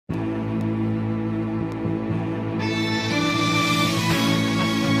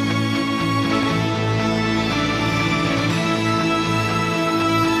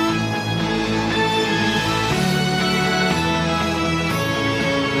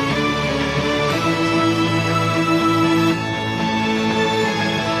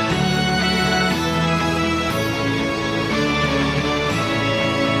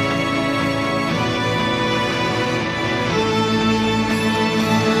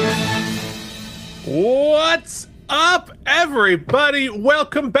What's up, everybody?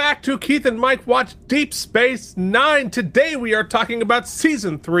 Welcome back to Keith and Mike Watch Deep Space Nine. Today we are talking about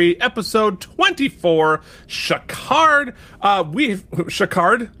Season 3, Episode 24, Shakaar.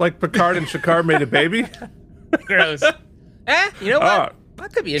 Shakaar, like Picard and Shakaar made a baby. Gross. You know what?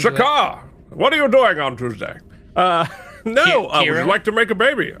 That could be interesting. Shakaar, what are you doing on Tuesday? Would you like to make a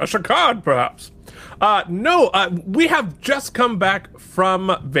baby? A Shakaar, perhaps? We have just come back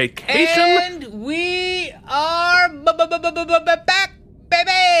from vacation. And we are back,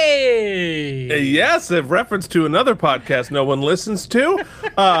 baby! Yes, a reference to another podcast no one listens to.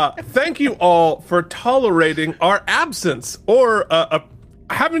 Thank you all for tolerating our absence, or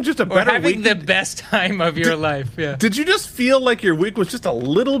having just a better week. Having the best time of your life, yeah. Did you just feel like your week was just a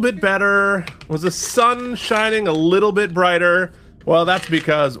little bit better? Was the sun shining a little bit brighter? Well, that's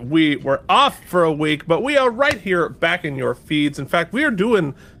because we were off for a week, but we are right here back in your feeds. In fact, we are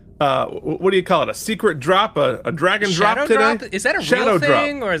doing, what do you call it, a secret drop, a dragon drop today? Drop? Is that a real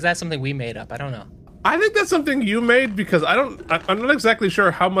thing, or is that something we made up? I don't know. I think that's something you made because I'm not exactly sure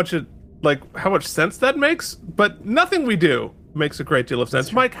how much sense that makes, but nothing we do makes a great deal of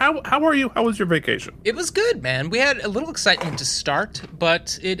sense. Mike, how are you? How was your vacation? It was good, man. We had a little excitement to start,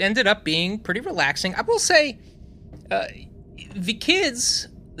 but it ended up being pretty relaxing. I will say, the kids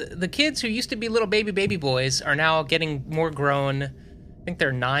who used to be little baby boys are now getting more grown. I think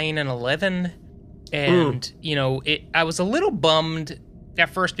they're 9 and 11. And, I was a little bummed at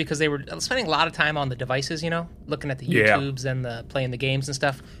first because they were spending a lot of time on the devices, looking at the YouTubes and playing the games and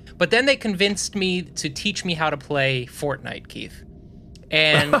stuff. But then they convinced me to teach me how to play Fortnite, Keith.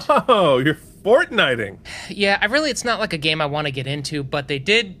 And oh, you're Fortniting. Yeah, it's not like a game I want to get into, but they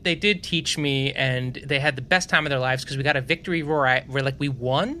did teach me, and they had the best time of their lives because we got a victory where we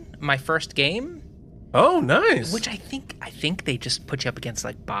won my first game. Oh, nice. Which I think they just put you up against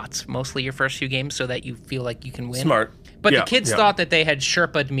like bots mostly your first few games so that you feel like you can win. Smart. But the kids thought that they had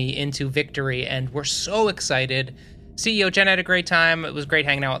Sherpa'd me into victory, and we're so excited. CEO Jen had a great time. It was great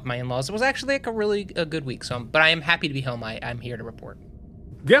hanging out with my in-laws. It was actually like a good week. But I am happy to be home. I'm here to report.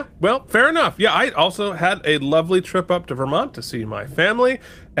 Yeah, well, fair enough. Yeah, I also had a lovely trip up to Vermont to see my family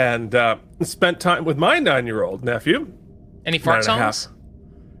and spent time with my 9-year-old nephew. Any fart songs?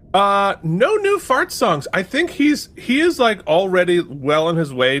 No new fart songs. I think he is like already well on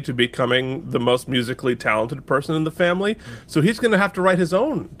his way to becoming the most musically talented person in the family. So he's going to have to write his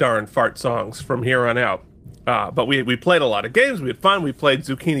own darn fart songs from here on out. But we played a lot of games. We had fun. We played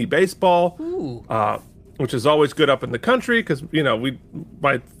zucchini baseball. Ooh. Which is always good up in the country because,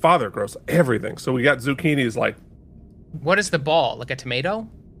 my father grows everything. So we got zucchinis like... What is the ball? Like a tomato?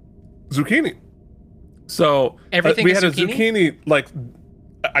 Zucchini. So everything we had zucchini? A zucchini, like,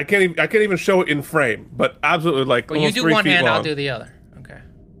 I can't even show it in frame, but absolutely like well, almost you do 3 one feet hand, long. I'll do the other.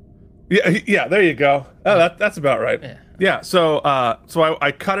 Okay. Yeah, there you go. Oh, that's about right. Yeah. Yeah, so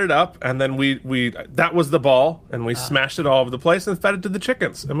I cut it up, and then we that was the ball, and we smashed it all over the place and fed it to the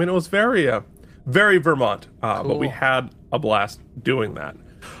chickens. I mean, it was very Vermont, cool. But we had a blast doing that.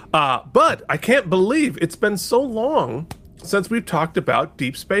 But I can't believe it's been so long since we've talked about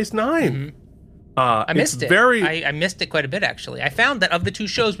Deep Space Nine. Mm-hmm. I missed it. I missed it quite a bit, actually. I found that of the 2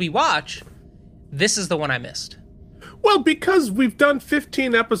 shows we watch, this is the one I missed. Well, because we've done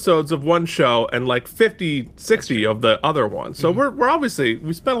 15 episodes of one show and like 50, 60 of the other one. So we're obviously,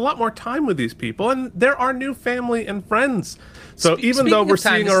 we spent a lot more time with these people, and they're our new family and friends. So even though we're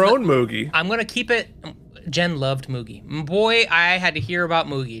seeing our own Moogie. I'm going to keep it. Jen loved Moogie. Boy, I had to hear about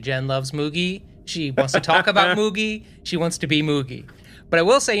Moogie. Jen loves Moogie. She wants to talk about Moogie. She wants to be Moogie. But I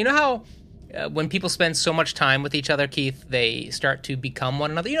will say, you know how when people spend so much time with each other, Keith, they start to become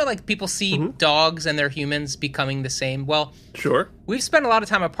one another? Like people see dogs and their humans becoming the same. Well, sure. We've spent a lot of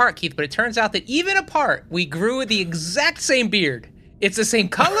time apart, Keith, but it turns out that even apart, we grew the exact same beard. It's the same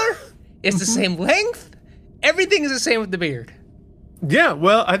color. It's the same length. Everything is the same with the beard. Yeah,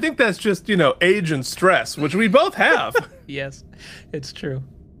 well, I think that's just, age and stress, which we both have. Yes, it's true.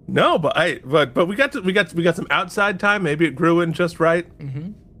 No, but we got some outside time. Maybe it grew in just right.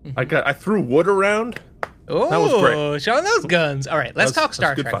 Mm-hmm. I threw wood around. Oh, that was great. Showing those guns. All right, let's talk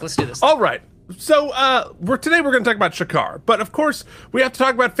Star Trek. Fun. Let's do this. All right. So today we're going to talk about Shakaar, but of course we have to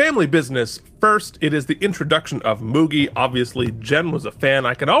talk about family business. First, it is the introduction of Moogie. Obviously, Jen was a fan.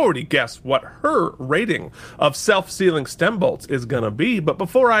 I can already guess what her rating of self-sealing stem bolts is going to be. But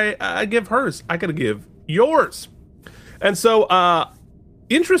before I give hers, I got to give yours. And so,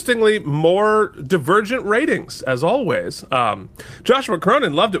 interestingly, more divergent ratings as always. Joshua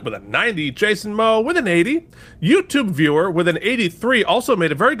Cronin loved it with a 90. Jason Moe with an 80. YouTube viewer with an 83 also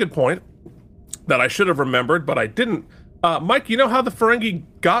made a very good point that I should have remembered, but I didn't Mike, you know how the Ferengi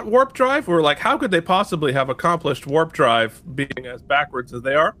got warp drive? We're like, how could they possibly have accomplished warp drive being as backwards as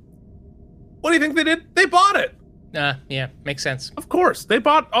they are? What do you think they did? They bought it. Yeah, makes sense. Of course, they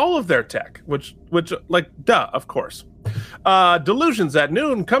bought all of their tech, which, like, duh, of course. Delusions at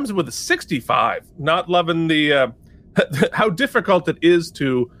Noon comes with a 65. Not loving the how difficult it is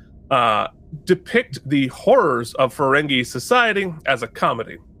to depict the horrors of Ferengi society as a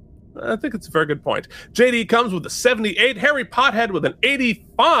comedy. I think it's a very good point. JD comes with a 78. Harry Pothead with an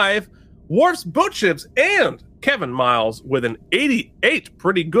 85. Worf's Boot Ships and Kevin Miles with an 88.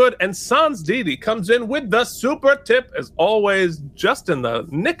 Pretty good. And Sans Didi comes in with the super tip, as always, just in the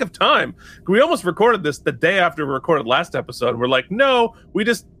nick of time. We almost recorded this the day after we recorded last episode. We're like, no, we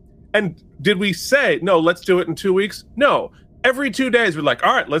just... And did we say, no, let's do it in 2 weeks? No. Every 2 days, we're like,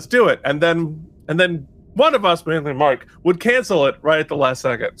 all right, let's do it. And then one of us, mainly Mark, would cancel it right at the last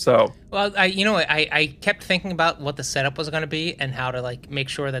second. So, well, I kept thinking about what the setup was going to be and how to like make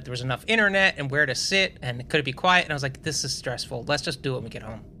sure that there was enough internet and where to sit and could it be quiet. And I was like, this is stressful. Let's just do it when we get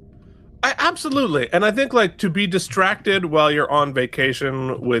home. Absolutely. And I think like to be distracted while you're on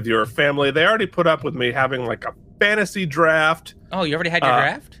vacation with your family, they already put up with me having like a fantasy draft. Oh, you already had your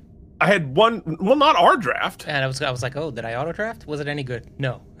draft? I had one, well, not our draft. And I was like, oh, did I auto draft? Was it any good?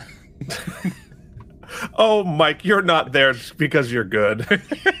 No. Oh, Mike, you're not there because you're good.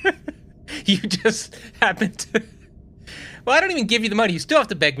 You just happened to... Well, I don't even give you the money. You still have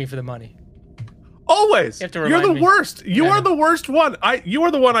to beg me for the money. Always. You have to You're the me. worst. You are the worst one. You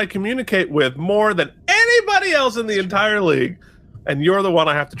are the one I communicate with more than anybody else in the entire league. And you're the one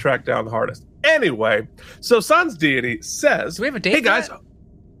I have to track down the hardest. Anyway, so Sans Deity says... Do we have a date? Hey, guys.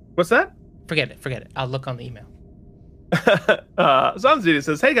 What's that? Forget it. I'll look on the email. Sans Deity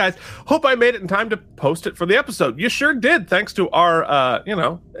says, hey guys, hope I made it in time to post it for the episode. You sure did, thanks to our,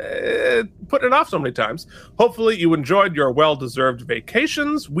 putting it off so many times. Hopefully you enjoyed your well-deserved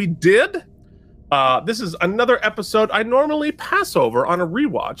vacations. We did. This is another episode I normally pass over on a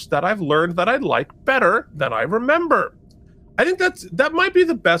rewatch that I've learned that I like better than I remember. I think that might be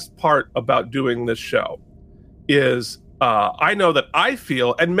the best part about doing this show is I know that I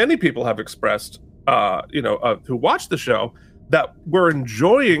feel, and many people have expressed who watch the show, that we're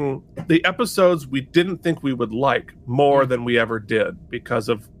enjoying the episodes we didn't think we would like more than we ever did because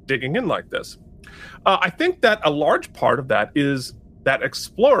of digging in like this. I think that a large part of that is that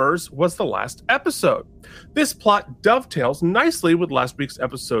Explorers was the last episode. This plot dovetails nicely with last week's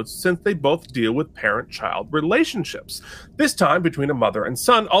episodes since they both deal with parent-child relationships, this time between a mother and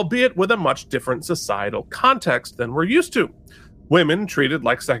son, albeit with a much different societal context than we're used to. Women treated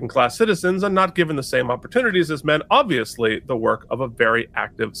like second-class citizens and not given the same opportunities as men, obviously the work of a very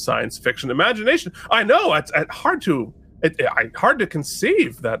active science fiction imagination. I know, it's hard to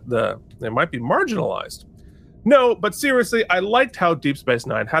conceive that they might be marginalized. No, but seriously, I liked how Deep Space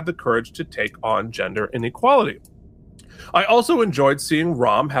Nine had the courage to take on gender inequality. I also enjoyed seeing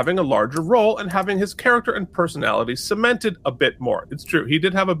Rom having a larger role and having his character and personality cemented a bit more. It's true, he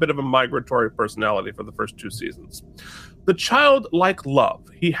did have a bit of a migratory personality for the first 2 seasons. The childlike love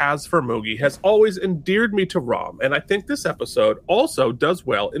he has for Moogie has always endeared me to Rom, and I think this episode also does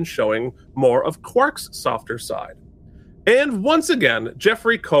well in showing more of Quark's softer side. And once again,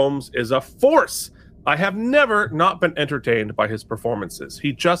 Jeffrey Combs is a force. I have never not been entertained by his performances.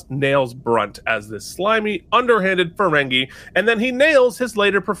 He just nails Brunt as this slimy, underhanded Ferengi, and then he nails his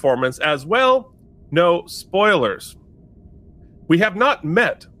later performance as well. No spoilers. We have not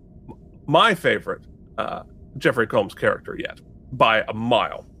met my favorite Jeffrey Combs character yet, by a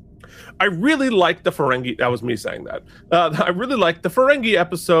mile. I really like the Ferengi... That was me saying that. I really like the Ferengi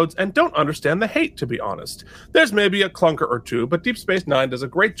episodes and don't understand the hate, to be honest. There's maybe a clunker or two, but Deep Space Nine does a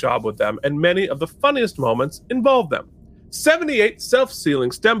great job with them, and many of the funniest moments involve them. 78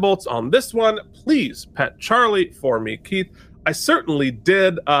 self-sealing stem bolts on this one. Please pet Charlie for me, Keith. I certainly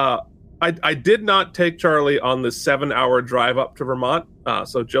did. I did not take Charlie on the 7-hour drive up to Vermont,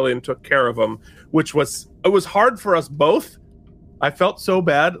 so Jillian took care of him, which was... It was hard for us both. I felt so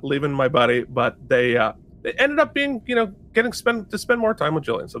bad leaving my buddy, but they ended up being, getting to spend more time with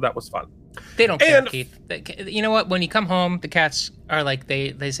Jillian, so that was fun. They don't care, Keith. You know what? When you come home, the cats are like,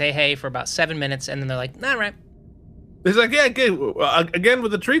 they say hey for about 7 minutes, and then they're like, all right. He's like, yeah, okay, again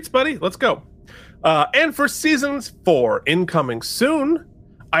with the treats, buddy. Let's go. And for seasons 4 incoming soon,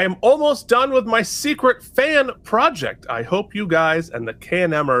 I am almost done with my secret fan project. I hope you guys and the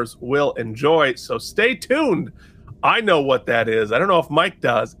K&Mers will enjoy, so stay tuned. I know what that is. I don't know if Mike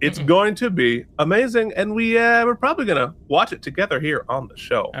does. It's going to be amazing, and we're probably going to watch it together here on the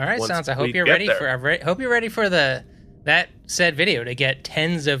show. All right, Sounds. I hope you're ready hope you're ready for that said video to get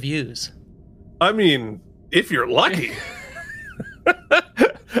tens of views. I mean, If you're lucky.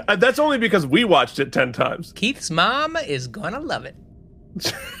 And that's only because we watched it 10 times. Keith's mom is gonna love it.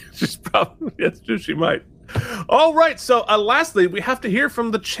 She's probably, yes, she might. All right, so lastly, we have to hear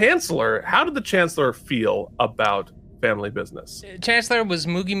from the Chancellor. How did the Chancellor feel about Family Business? Chancellor was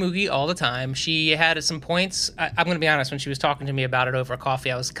moogie all the time. She had some points. I'm going to be honest, when she was talking to me about it over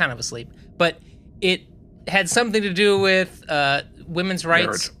coffee, I was kind of asleep. But it had something to do with women's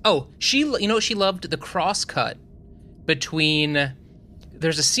rights. Nerd. Oh, she loved the cross cut between.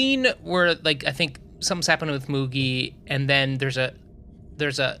 There's a scene where, like, I think something's happening with Moogie, and then there's a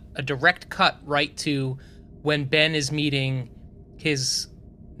direct cut right to when Ben is meeting his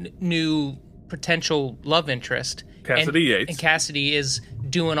new potential love interest. Cassidy Yates. And Cassidy is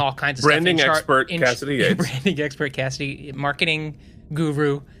doing all kinds of branding stuff. Expert Cassidy Yates. Branding expert Cassidy, marketing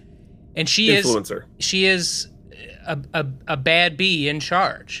guru. And she influencer. is a bad bee in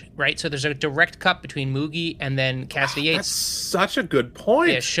charge, right? So there's a direct cut between Moogie and then Cassidy Yates. That's such a good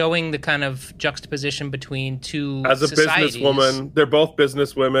point. Yeah, showing the kind of juxtaposition between two As a societies. businesswoman, they're both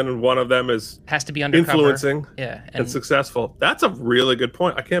businesswomen, and one of them has to be undercover. Influencing and successful. That's a really good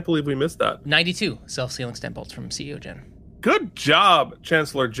point. I can't believe we missed that. 92 self-sealing stem bolts from CEO Jen. Good job,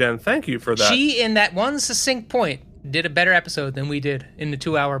 Chancellor Jen. Thank you for that. She, in that one succinct point, did a better episode than we did in the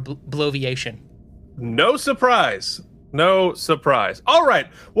 2-hour bloviation. No surprise. No surprise. All right.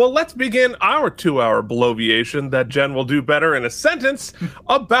 Well, let's begin our 2-hour bloviation that Jen will do better in a sentence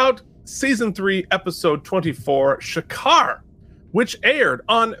about Season 3, Episode 24, Shakaar, which aired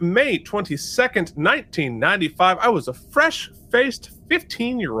on May 22nd, 1995. I was a fresh-faced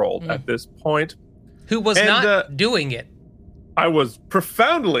 15-year-old at this point. Who was not doing it. I was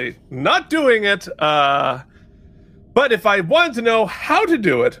profoundly not doing it. But if I wanted to know how to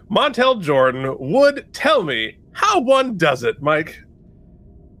do it, Montel Jordan would tell me how one does it, Mike.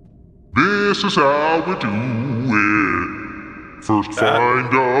 This is how we do it. First find a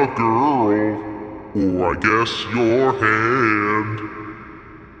girl, or I guess your hand.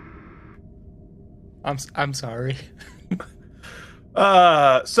 I'm sorry.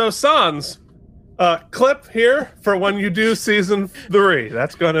 So Sans, clip here for when you do Season 3.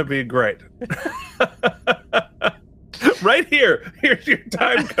 That's going to be great. Right here. Here's your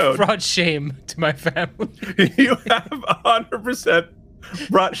time code. Brought shame to my family. You have 100%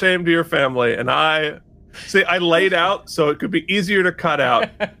 brought shame to your family. And I laid out so it could be easier to cut out.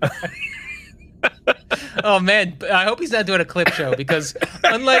 Oh, man. I hope he's not doing a clip show, because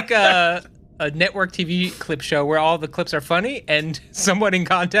unlike a network TV clip show where all the clips are funny and somewhat in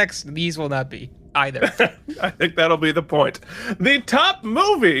context, these will not be either. I think that'll be the point. The top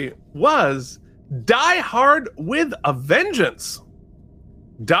movie was Die Hard with a Vengeance.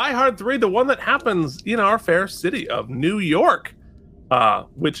 Die Hard 3, the one that happens in our fair city of New York.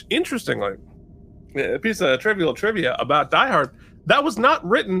 Which, interestingly, a piece of trivial trivia about Die Hard, that was not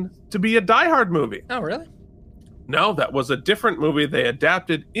written to be a Die Hard movie. Oh, really? No, that was a different movie they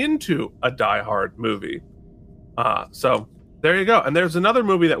adapted into a Die Hard movie. So there you go. And there's another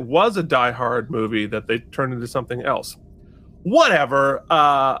movie that was a Die Hard movie that they turned into something else. Whatever.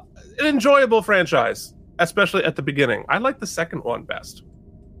 An enjoyable franchise, especially at the beginning. I like the second one best,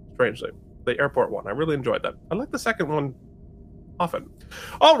 strangely. The airport one. I really enjoyed that. I like the second one often.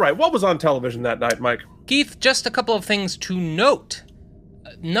 All right, what was on television that night, Mike? Keith, just a couple of things to note.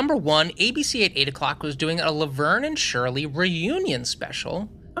 Number one, ABC at 8 o'clock was doing a Laverne and Shirley reunion special,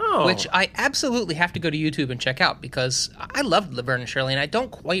 which I absolutely have to go to YouTube and check out, because I loved Laverne and Shirley, and I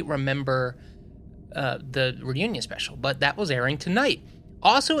don't quite remember the reunion special, but that was airing tonight.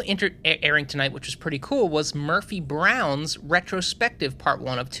 Also airing tonight, which was pretty cool, was Murphy Brown's retrospective part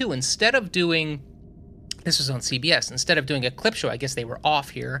 1 of 2. Instead of doing, this was on CBS, instead of doing a clip show, I guess they were off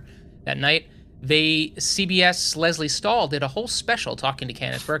here that night, CBS Leslie Stahl did a whole special talking to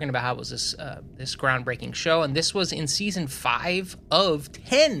Candice Bergen about how it was this groundbreaking show, and this was in season 5 of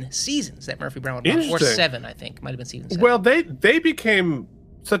 10 seasons that Murphy Brown would run, or 7, I think, might have been season 7. Well, they became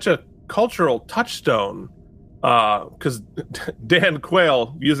such a cultural touchdown because Dan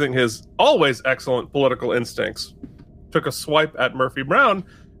Quayle, using his always excellent political instincts, took a swipe at Murphy Brown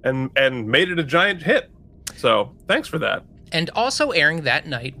and made it a giant hit. So thanks for that. And also airing that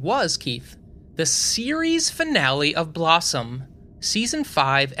night was, Keith, the series finale of Blossom, Season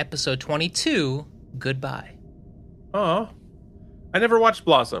 5, Episode 22, Goodbye. Oh, I never watched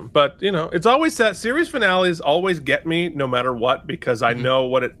Blossom, but, it's always that series finales always get me no matter what, because I know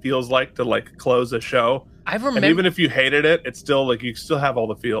what it feels like to, close a show. And even if you hated it, it's still, you still have all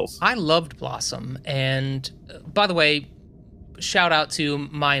the feels. I loved Blossom, and by the way, shout out to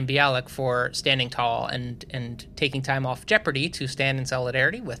Mayim Bialik for standing tall and taking time off Jeopardy to stand in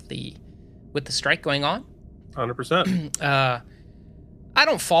solidarity with the strike going on. 100%. I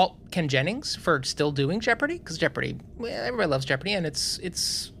don't fault Ken Jennings for still doing Jeopardy, because Jeopardy, well, everybody loves Jeopardy, and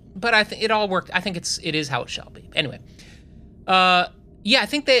it's. But I think it all worked. I think it is how it shall be. Anyway, yeah, I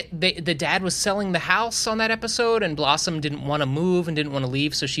think the dad was selling the house on that episode, and Blossom didn't want to move and didn't want to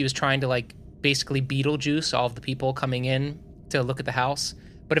leave, so she was trying to like basically Beetlejuice all of the people coming in to look at the house.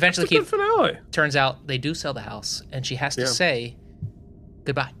 But eventually, It's a good finale. Turns out they do sell the house, and she has to say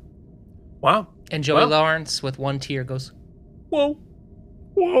goodbye. Wow. And Joey Lawrence, with one tear, goes, Whoa.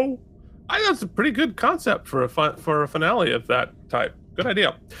 I think that's a pretty good concept for a finale of that type. Good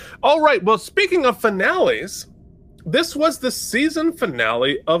idea. All right. Well, speaking of finales, this was the season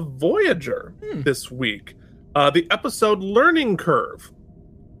finale of Voyager this week. The episode Learning Curve.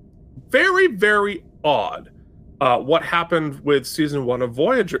 Very, very odd. What happened with season 1 of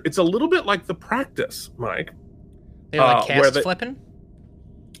Voyager. It's a little bit like The Practice, Mike. they're like cast flipping?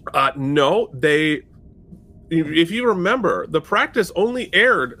 No, if you remember, The Practice only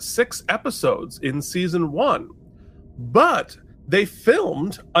aired 6 episodes in season 1, but they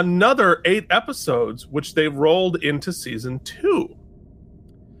filmed another 8 episodes, which they rolled into season 2.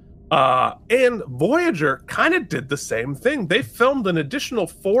 And Voyager kind of did the same thing. They filmed an additional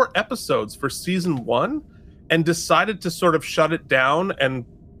 4 episodes for season 1 and decided to sort of shut it down and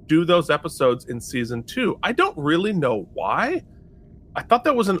do those episodes in season 2. I don't really know why. I thought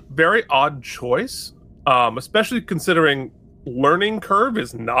that was a very odd choice, especially considering Learning Curve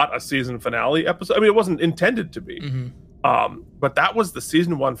is not a season finale episode. I mean, it wasn't intended to be. But that was the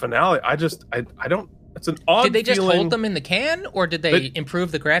season 1 finale. I don't. It's an odd. Did they just feeling. hold them in the can, or did they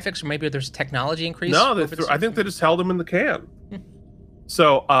improve the graphics, or maybe there's technology increase? No, I think they just held them in the can.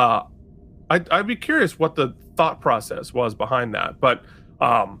 So I'd be curious what the thought process was behind that. But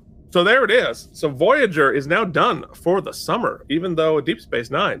so there it is. So Voyager is now done for the summer, even though Deep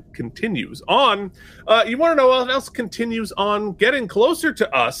Space Nine continues on. You want to know what else continues on? Getting closer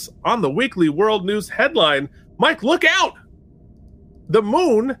to us on the weekly world news headline. Mike, look out! The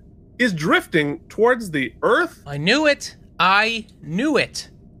moon is drifting towards the Earth. I knew it.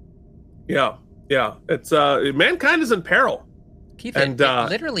 Yeah. It's mankind is in peril. Keith, it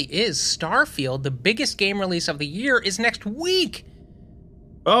literally is. Starfield, the biggest game release of the year, is next week.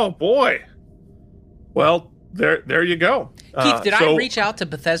 Oh boy. Well, there you go. Keith, did I reach out to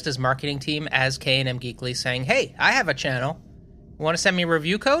Bethesda's marketing team as K&M Geekly saying, "Hey, I have a channel. Want to send me a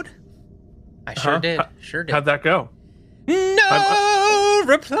review code?" I sure did. How'd that go? No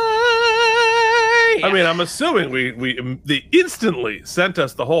reply. I mean, I'm assuming they instantly sent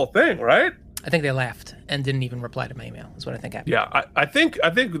us the whole thing, right? I think they laughed and didn't even reply to my email. Is what I think happened. Yeah, I think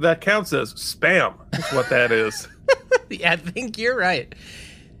that counts as spam. Is what that is. Yeah, I think you're right.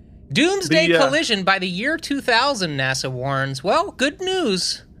 Doomsday collision by the year 2000, NASA warns. Well, good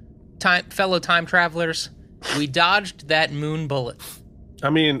news, fellow time travelers. We dodged that moon bullet. I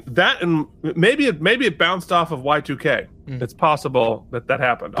mean, that and maybe it bounced off of Y2K. It's possible that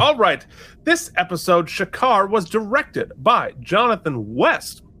happened. All right. This episode, Shakaar, was directed by Jonathan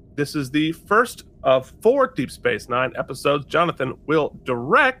West. This is the first of 4 Deep Space Nine episodes Jonathan will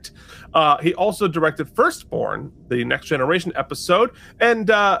direct. He also directed Firstborn, the Next Generation episode,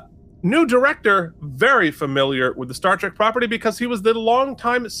 and new director, very familiar with the Star Trek property because he was the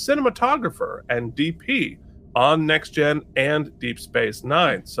longtime cinematographer and DP on Next Gen and Deep Space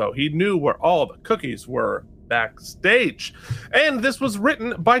Nine. So he knew where all the cookies were backstage. And this was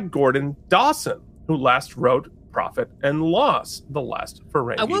written by Gordon Dawson, who last wrote Profit and Loss, the last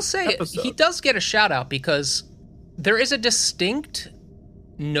Ferengi I will say, episode. He does get a shout out because there is a distinct,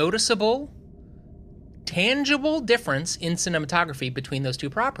 noticeable, tangible difference in cinematography between those two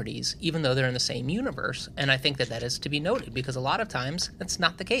properties, even though they're in the same universe. And I think that is to be noted because a lot of times that's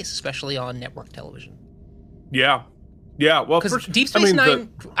not the case, especially on network television. Yeah. Well, because Deep Space Nine,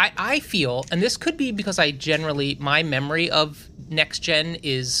 I feel, and this could be because my memory of Next Gen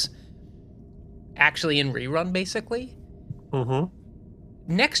is actually in rerun, basically.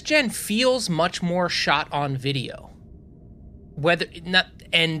 Next Gen feels much more shot on video.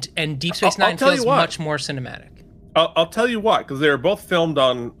 And Deep Space Nine feels much more cinematic. I'll tell you why, because they're both filmed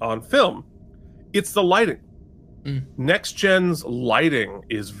on film. It's the lighting. Next Gen's lighting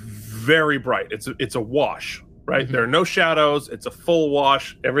is very bright. It's a wash, right? There are no shadows. It's a full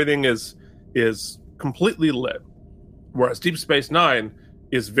wash. Everything is completely lit. Whereas Deep Space Nine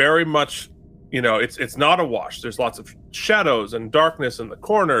is very much, it's not a wash. There's lots of shadows and darkness in the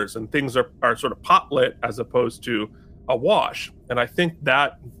corners, and things are sort of pot lit as opposed to a wash. And I think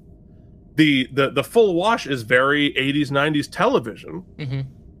that the full wash is very 80s, 90s television,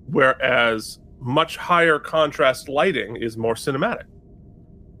 whereas much higher contrast lighting is more cinematic.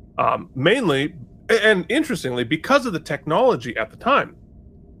 Mainly, And interestingly, because of the technology at the time,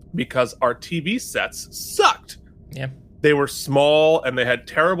 because our TV sets sucked. Yeah. They were small and they had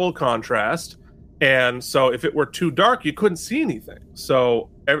terrible contrast. And so if it were too dark, you couldn't see anything. So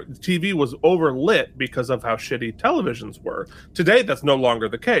the TV was overlit because of how shitty televisions were. Today, that's no longer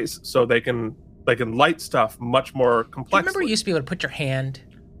the case. So they can light stuff much more complexly. Remember you used to be able to put your hand,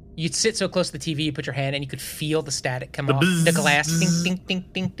 you'd sit so close to the TV, you put your hand and you could feel the static come off the glass. Ding, ding, ding,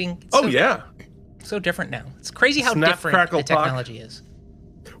 ding, ding. Yeah. So different now. It's crazy how Snap, different crackle, the technology is.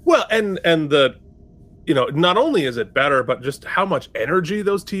 Well, and the, not only is it better, but just how much energy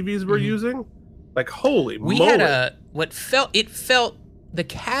those TVs were using. Like, holy moly. We had the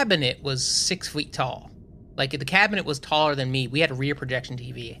cabinet was 6 feet tall. Like, the cabinet was taller than me. We had a rear projection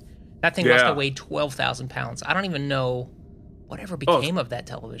TV. That thing must have weighed 12,000 pounds. I don't even know whatever became of that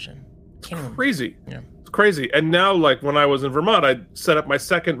television. It's crazy. Yeah. It's crazy. And now, like, when I was in Vermont, I set up my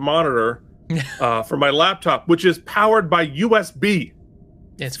second monitor for my laptop, which is powered by USB.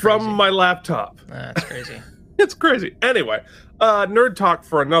 It's from my laptop. That's crazy. It's crazy. Anyway, nerd talk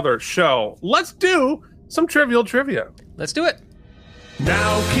for another show. Let's do some trivial trivia. Let's do it.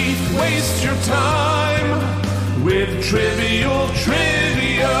 Now, Keith, waste your time with trivial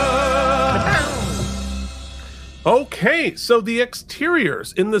trivia. Okay, so the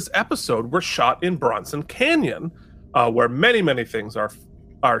exteriors in this episode were shot in Bronson Canyon, where many, many things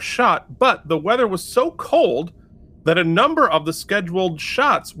are shot, but the weather was so cold that a number of the scheduled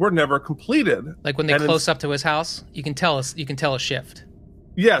shots were never completed. Like when they close up to his house, you can tell a shift.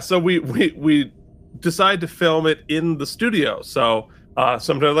 Yeah, so we decide to film it in the studio. So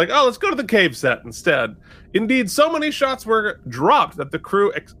sometimes like, let's go to the cave set instead. Indeed, so many shots were dropped that the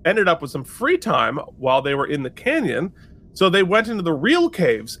crew ended up with some free time while they were in the canyon. So they went into the real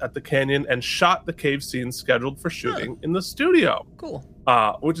caves at the canyon and shot the cave scenes scheduled for shooting in the studio. Cool.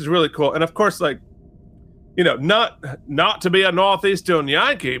 Which is really cool. And of course, like, not to be a Northeastern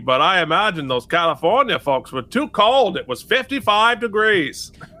Yankee, but I imagine those California folks were too cold. It was 55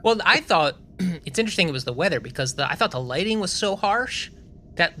 degrees. Well, I thought it's interesting it was the weather because I thought the lighting was so harsh,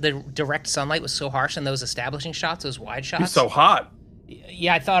 that the direct sunlight was so harsh in those establishing shots, those wide shots. It was so hot.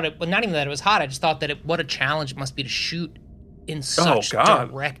 Yeah, I thought it, well, not even that it was hot. I just thought that what a challenge it must be to shoot in such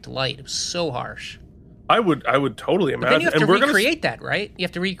direct light. It was so harsh. I would totally imagine. But then you have to recreate that, right? You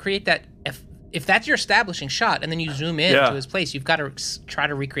have to recreate that. If that's your establishing shot and then you zoom in to his place, you've got to try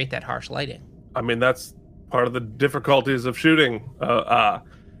to recreate that harsh lighting. I mean, that's part of the difficulties of shooting.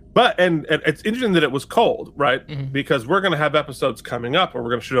 But it's interesting that it was cold, right? Mm-hmm. Because we're going to have episodes coming up where we're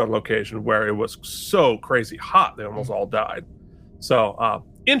going to shoot on location where it was so crazy hot they almost all died. So,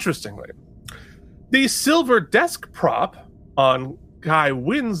 interestingly, the silver desk prop on Guy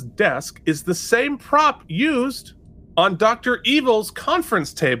Wynn's desk is the same prop used on Dr. Evil's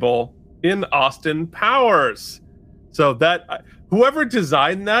conference table in Austin Powers. So that whoever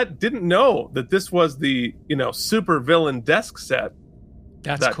designed that didn't know that this was the super villain desk set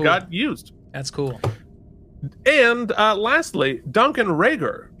that cool. got used. That's cool. And lastly, Duncan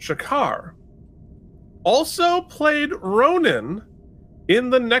Rager, Shakaar, also played Ronin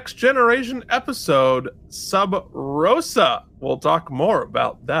in the Next Generation episode Sub Rosa. We'll talk more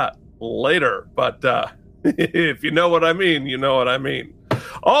about that later, but if you know what I mean, you know what I mean.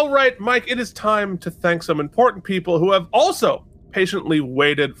 All right, Mike, it is time to thank some important people who have also patiently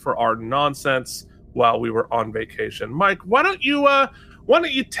waited for our nonsense while we were on vacation. Mike, why don't you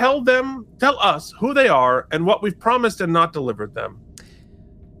tell us who they are and what we've promised and not delivered them?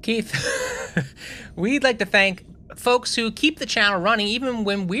 Keith, we'd like to thank folks who keep the channel running even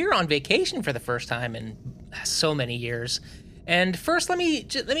when we're on vacation for the first time in so many years. And first, let me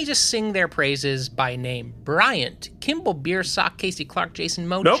just sing their praises by name. Bryant, Kimball, Beersock, Casey Clark, Jason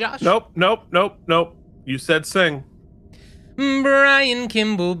Moe, Josh. Nope. You said sing. Brian,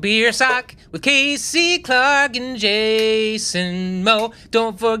 Kimball, Beersock, with Casey Clark and Jason Moe.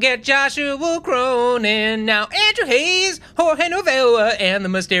 Don't forget Joshua Cronin. Now Andrew Hayes, Jorge Novella, and the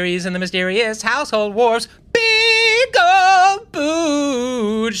mysterious Household Wars. Big old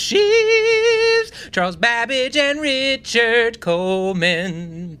boot sheaves. Charles Babbage and Richard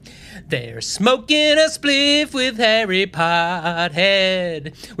Coleman. They're smoking a spliff with Harry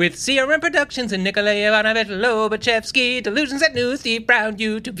Pothead. With CRM Productions and Nikolai Ivanovich Lobachevsky. Delusions at New Steve Brown,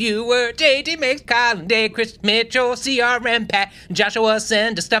 YouTube viewer. JD Mix, Colin Day, Chris Mitchell, CRM Pat, Joshua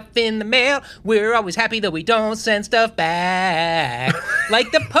send us stuff in the mail. We're always happy that we don't send stuff back.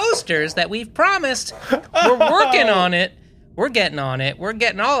 Like the posters that we've promised. We're working on it. We're getting on it. We're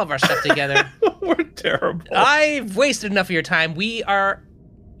getting all of our stuff together. We're terrible. I've wasted enough of your time. We are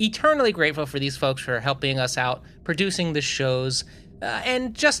eternally grateful for these folks for helping us out, producing the shows.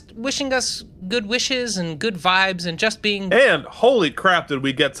 and just wishing us good wishes and good vibes and just being... And holy crap, did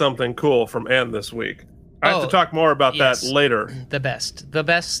we get something cool from Anne this week. I have to talk more about that later. The best,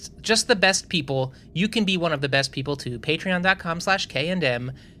 just the best people. You can be one of the best people too.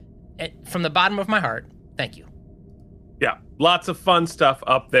 Patreon.com/K&M. From the bottom of my heart, thank you. Yeah, lots of fun stuff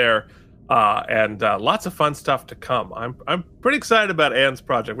up there, and lots of fun stuff to come. I'm pretty excited about Anne's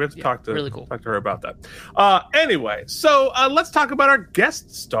project. We have to talk to her about that. Anyway, so let's talk about our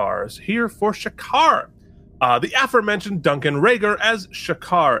guest stars here for Shakaar. The aforementioned Duncan Rager as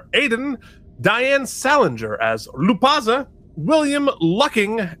Shakaar Aiden, Diane Salinger as Lupaza, William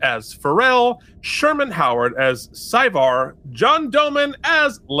Lucking as Pharrell, Sherman Howard as Syvar, John Doman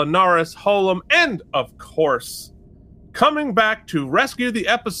as Lenaris Holum, and, of course, coming back to rescue the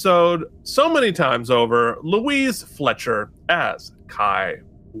episode so many times over, Louise Fletcher as Kai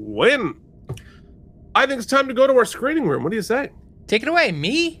Wynn. I think it's time to go to our screening room. What do you say? Take it away,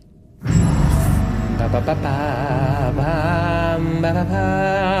 me? Ba ba ba ba ba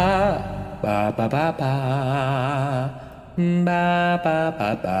ba ba ba ba ba ba.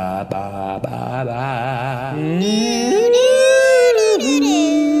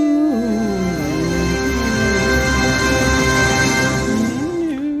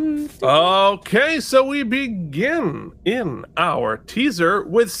 Okay, so we begin in our teaser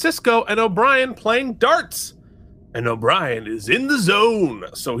with Cisco and O'Brien playing darts. And O'Brien is in the zone,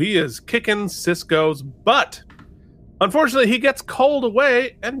 so he is kicking Cisco's butt. Unfortunately, he gets called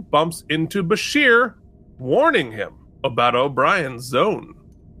away and bumps into Bashir, warning him about O'Brien's zone.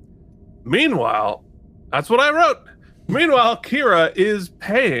 Meanwhile, that's what I wrote. Meanwhile, Kira is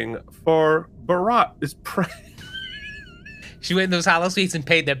paying for Barat. She went in those hollow suites and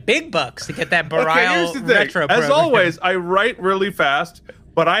paid the big bucks to get that Baral retro As program. always, I write really fast,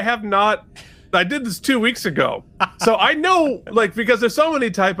 but I have not... I did this 2 weeks ago. So I know, because there's so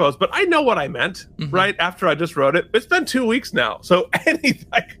many typos, but I know what I meant, right, after I just wrote it. It's been 2 weeks now. So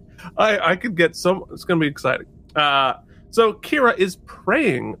I could get some... It's going to be exciting. So Kira is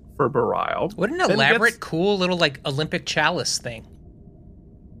praying for Belial. What an elaborate, cool little, Olympic chalice thing.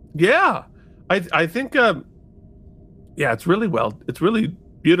 Yeah. I think... it's really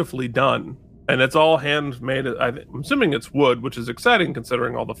beautifully done. And it's all handmade. I'm assuming it's wood, which is exciting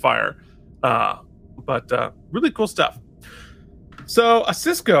considering all the fire. But really cool stuff. So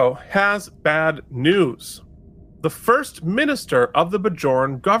Cisco has bad news. The first minister of the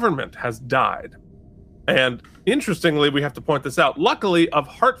Bajoran government has died. And interestingly, we have to point this out, luckily of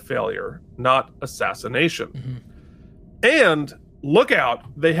heart failure, not assassination. Mm-hmm. And look out,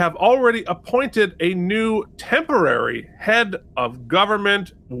 they have already appointed a new temporary head of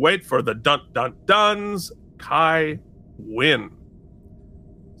government. Wait for the dun-dun-duns, Kai Wynn.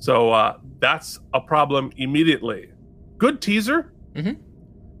 So that's a problem immediately. Good teaser.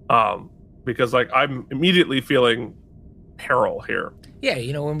 Mm-hmm. Because I'm immediately feeling peril here. Yeah,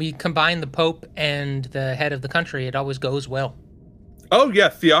 when we combine the Pope and the head of the country, it always goes well. Oh, yeah,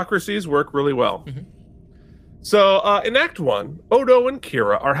 theocracies work really well. Mm-hmm. So in Act 1, Odo and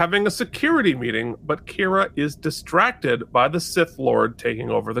Kira are having a security meeting, but Kira is distracted by the Sith Lord taking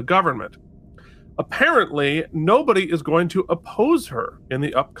over the government. Apparently, nobody is going to oppose her in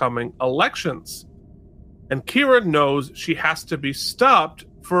the upcoming elections. And Kira knows she has to be stopped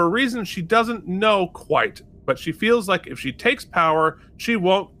for a reason she doesn't know quite, but she feels like if she takes power, she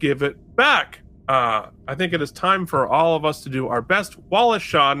won't give it back. I think it is time for all of us to do our best Wallace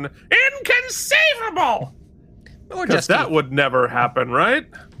Shawn inconceivable! Or just that would never happen, right?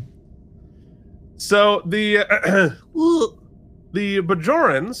 So the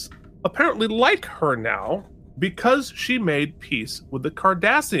Bajorans apparently like her now because she made peace with the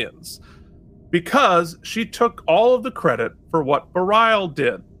Cardassians, because she took all of the credit for what Belial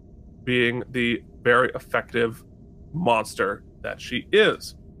did, being the very effective monster that she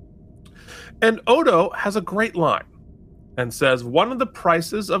is. And Odo has a great line and says, one of the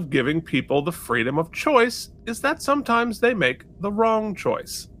prices of giving people the freedom of choice is that sometimes they make the wrong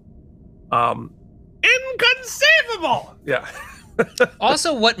choice. Inconceivable! Yeah.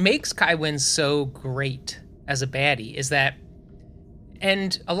 Also, what makes Kai Wynn so great as a baddie is that,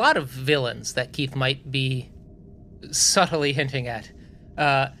 and a lot of villains that Keith might be subtly hinting at,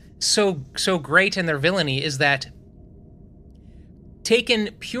 so great in their villainy is that, taken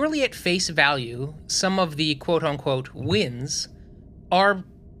purely at face value, some of the quote-unquote wins are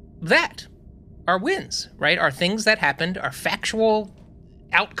wins, right? Are things that happened, are factual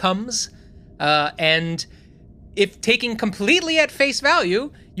outcomes, and if taking completely at face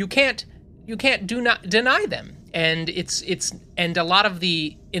value, you can't deny them. And it's a lot of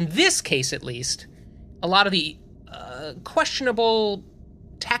the, in this case at least, a lot of the questionable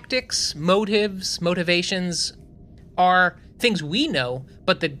tactics, motivations are things we know,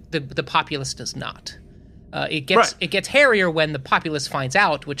 but the populace does not. It gets hairier when the populace finds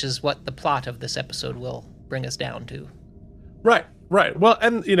out, which is what the plot of this episode will bring us down to. Right. Well,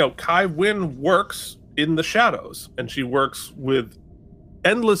 and Kai Wynn works in the shadows, and she works with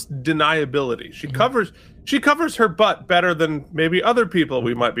endless deniability. She covers her butt better than maybe other people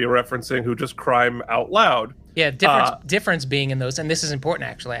we might be referencing who just crime out loud. Yeah, difference being in those, and this is important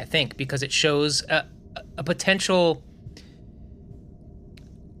actually, I think, because it shows a potential.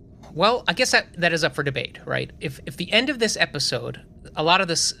 Well, I guess that is up for debate, right? If the end of this episode, a lot of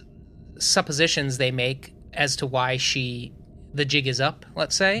the suppositions they make as to why the jig is up,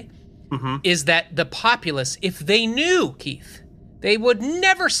 let's say, is that the populace, if they knew, Keith, they would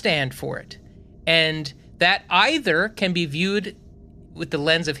never stand for it. And that either can be viewed with the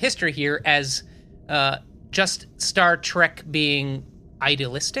lens of history here as just Star Trek being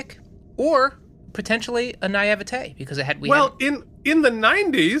idealistic, or potentially a naivete, because in the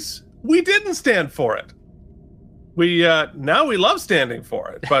 90s, we didn't stand for it. Now we love standing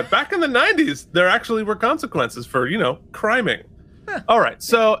for it. But back in the 90s, there actually were consequences for, criming. Huh. All right.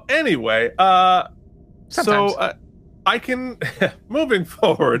 So anyway, I can, moving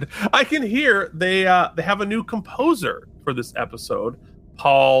forward, I can hear they have a new composer for this episode,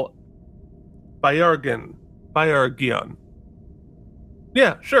 Paul Bayargian.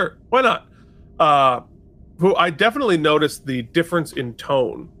 Yeah, sure. Why not? Who I definitely noticed the difference in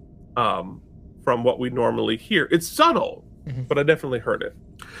tone from what we normally hear. It's subtle, but I definitely heard it.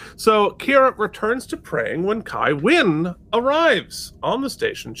 So Kira returns to praying when Kai Wynn arrives on the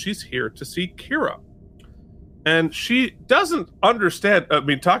station. She's here to see Kira. And she doesn't understand,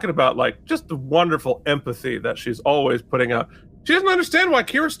 talking about just the wonderful empathy that she's always putting out. She doesn't understand why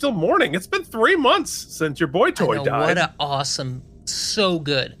Kira's still mourning. It's been 3 months since your boy toy died. What a awesome, so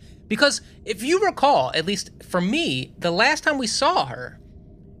good. Because if you recall, at least for me, the last time we saw her,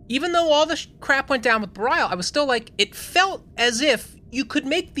 even though all the crap went down with Bareil, I was still it felt as if you could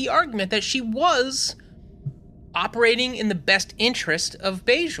make the argument that she was operating in the best interest of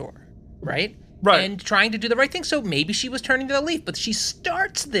Bajor, right? Right. And trying to do the right thing. So maybe she was turning to the leaf, but she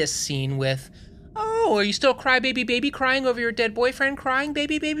starts this scene with, "Oh, are you still baby crying over your dead boyfriend crying,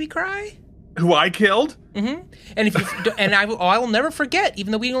 baby cry?" Who I killed? Mm-hmm. And I will never forget,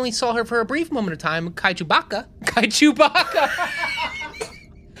 even though we only saw her for a brief moment of time, Kai Chewbacca.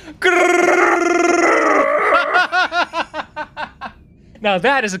 Now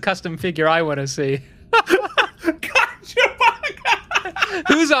that is a custom figure I want to see. Kai Chewbacca!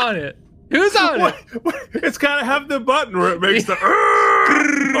 Who's on it? It? It's gotta have the button where it makes the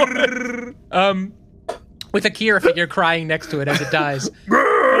with a Kira figure crying next to it as it dies.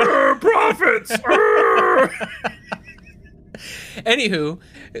 Profits! Anywho,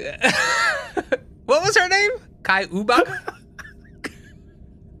 what was her name? Kai Ubaka?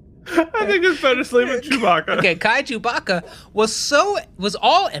 I think it's better to leave it Chewbacca. Okay, Kai Chewbacca was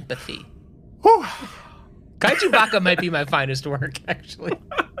all empathy. Kai Chewbacca might be my finest work, actually.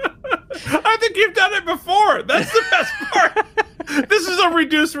 I think you've done it before. That's the best part. This is a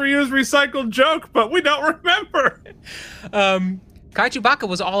reduce, reuse, recycled joke, but we don't remember. Kai Chewbacca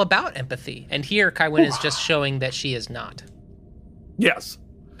was all about empathy, and here Kai Wynn is just showing that she is not. Yes.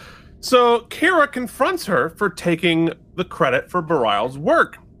 So Kira confronts her for taking the credit for Bareil's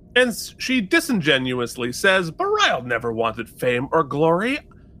work, and she disingenuously says, "Bareil never wanted fame or glory.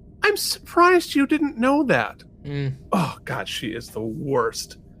 I'm surprised you didn't know that." Oh, God, she is the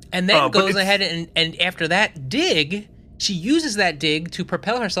worst. And then goes ahead and after that she uses that dig to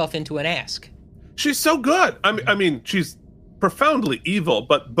propel herself into an ask. She's so good. I mean, she's profoundly evil,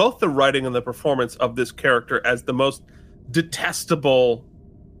 but both the writing and the performance of this character as the most detestable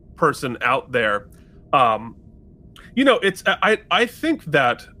person out there. It's I think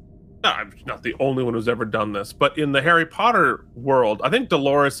that I'm not the only one who's ever done this, but in the Harry Potter world, I think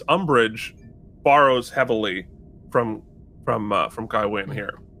Dolores Umbridge borrows heavily from Kai Wynn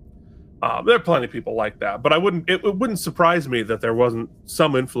here. There are plenty of people like that, but it wouldn't surprise me that there wasn't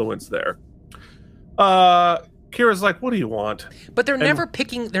some influence there. Kira's like, "What do you want?" But they're never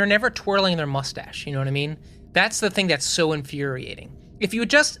twirling their mustache, you know what I mean? That's the thing that's so infuriating. If you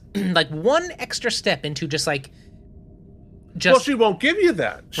just one extra step into well, she won't give you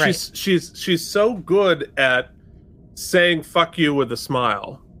that. Right. She's so good at saying "fuck you" with a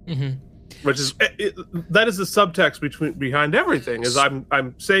smile. Mm-hmm. Which is that is the subtext behind everything. Is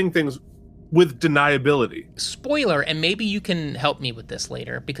I'm saying things with deniability. Spoiler, and maybe you can help me with this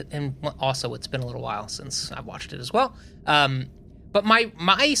later, and also it's been a little while since I've watched it as well. But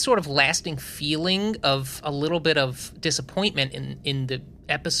my sort of lasting feeling of a little bit of disappointment in the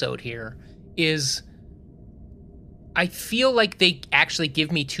episode here is I feel like they actually give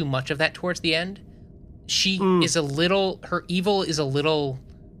me too much of that towards the end. She is her evil is a little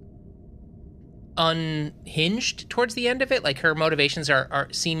unhinged towards the end of it. Like her motivations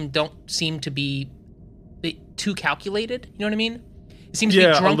don't seem to be too calculated. You know what I mean? It seems to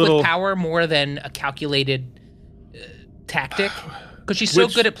be drunk with power more than a calculated tactic, because she's so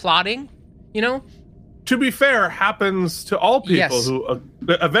good at plotting, you know. To be fair, happens to all people who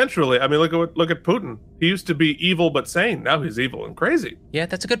eventually. I mean, look at Putin. He used to be evil but sane. Now he's evil and crazy. Yeah,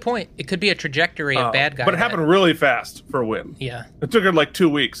 that's a good point. It could be a trajectory of bad guy. But it happened really fast for Wynn. Yeah, it took her like 2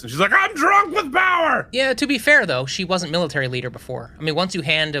 weeks, and she's like, "I'm drunk with power." Yeah. To be fair, though, she wasn't military leader before. I mean, once you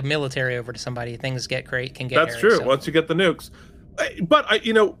hand a military over to somebody, things can get. That's true. So. Once you get the nukes, but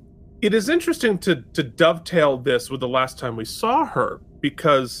it is interesting to dovetail this with the last time we saw her,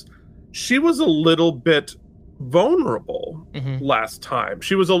 because she was a little bit vulnerable last time.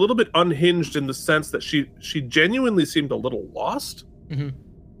 She was a little bit unhinged in the sense that she genuinely seemed a little lost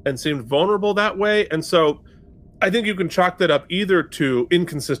and seemed vulnerable that way. And so I think you can chalk that up either to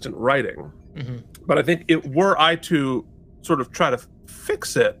inconsistent writing, but I think were I to sort of try to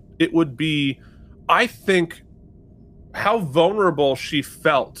fix it, it would be, I think, how vulnerable she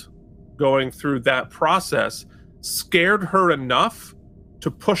felt going through that process scared her enough to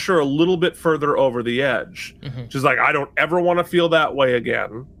push her a little bit further over the edge. She's like, I don't ever want to feel that way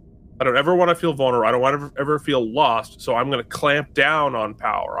again. I don't ever want to feel vulnerable. I don't want to ever feel lost. So I'm going to clamp down on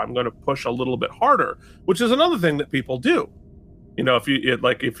power. I'm going to push a little bit harder, which is another thing that people do. You know, if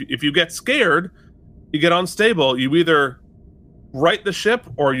you get scared, you get unstable, you either right the ship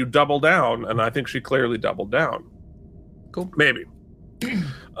or you double down. And I think she clearly doubled down. Cool. Maybe.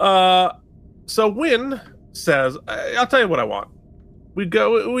 So Wynn says, I'll tell you what I want.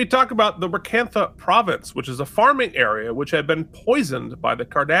 We talk about the Rakantha province, which is a farming area which had been poisoned by the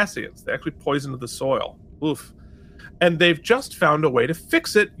Cardassians. They actually poisoned the soil. Oof. And they've just found a way to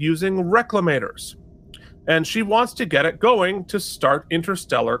fix it using reclamators. And she wants to get it going to start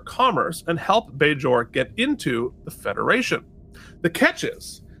interstellar commerce and help Bajor get into the Federation. The catch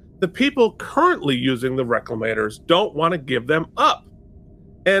is, the people currently using the reclamators don't want to give them up.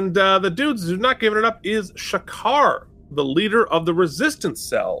 And the dudes who's not giving it up is Shakaar, the leader of the resistance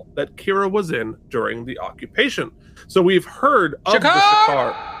cell that Kira was in during the occupation. So we've heard of the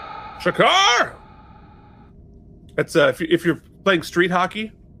Shakaar. Shakaar! That's if you're playing street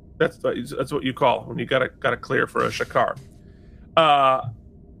hockey, that's what you call when you gotta clear for a Shakaar.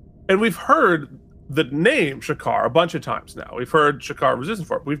 And we've heard the name Shakaar a bunch of times now. We've heard Shakaar Resistance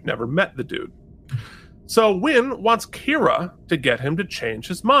Force. We've never met the dude. So Wynn wants Kira to get him to change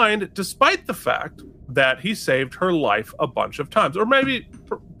his mind, despite the fact that he saved her life a bunch of times, or maybe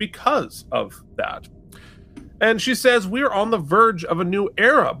because of that. And she says, we're on the verge of a new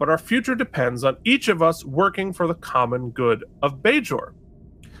era, but our future depends on each of us working for the common good of Bajor.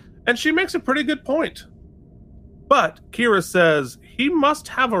 And she makes a pretty good point. But Kira says he must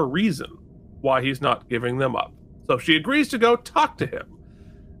have a reason why he's not giving them up. So she agrees to go talk to him.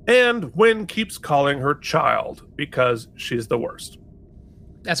 And Wynn keeps calling her child because she's the worst.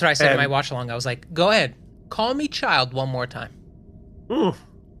 That's what I said in my watch along. I was like, go ahead, call me child one more time. Oh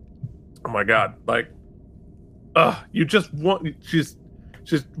my God. Like, you just want, she's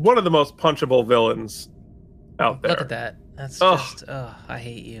one of the most punchable villains out there. Look at that. That's just, I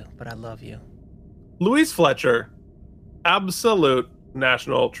hate you, but I love you. Louise Fletcher, absolute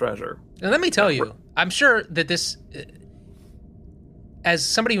national treasure. And let me tell you, I'm sure that this, as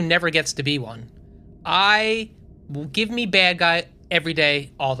somebody who never gets to be one, I will give me bad guy every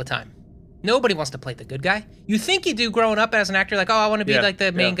day, all the time. Nobody wants to play the good guy. You think you do growing up as an actor, like, oh, I want to be like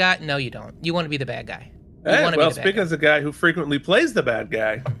the main guy. No, you don't. You want to be the bad guy. Well, speaking as a guy who frequently plays the bad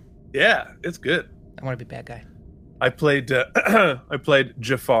guy, yeah, it's good. I want to be bad guy. I played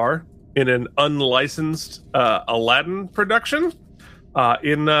Jafar in an unlicensed Aladdin production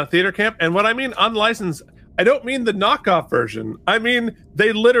in theater camp. And when I mean unlicensed, I don't mean the knockoff version. I mean,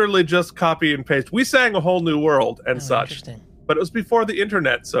 they literally just copy and paste. We sang A Whole New World and such. Interesting. But it was before the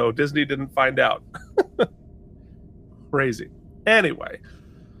internet, so Disney didn't find out. Crazy. Anyway,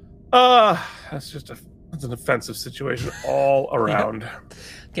 that's an offensive situation all around.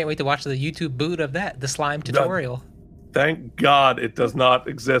 Can't wait to watch the YouTube boot of that, the slime tutorial. Thank God it does not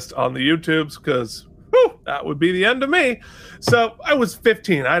exist on the YouTubes, because that would be the end of me. So I was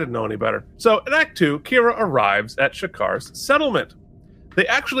 15. I didn't know any better. So in Act 2, Kira arrives at Shakaar's settlement. They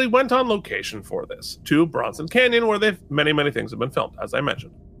actually went on location for this, to Bronson Canyon, where many things have been filmed, as I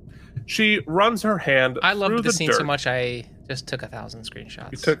mentioned. She runs her hand I loved through the scene dirt. so much I Just took 1,000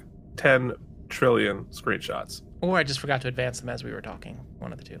 screenshots. You took 10 trillion screenshots. Or I just forgot to advance them as we were talking.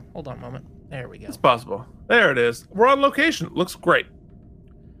 One of the two. Hold on a moment. There we go. It's possible. There it is. We're on location. Looks great.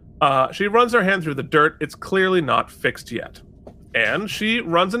 She runs her hand through the dirt. It's clearly not fixed yet. And she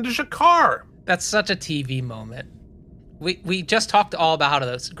runs into Shakaar. That's such a TV moment. We just talked all about how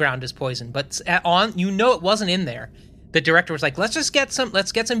the ground is poisoned, but it wasn't in there. The director was like, let's get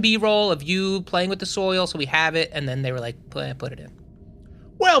some B-roll of you playing with the soil so we have it, and then they were like, put it in.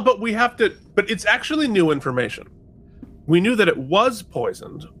 Well, but it's actually new information. We knew that it was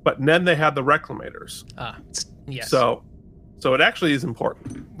poisoned, but then they had the reclamators. Yes. So it actually is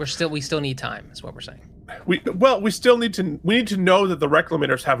important. We still need time, is what we're saying. We need to know that the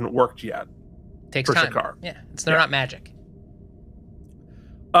reclamators haven't worked yet. Takes for time. Shakaar. Yeah, they're not magic.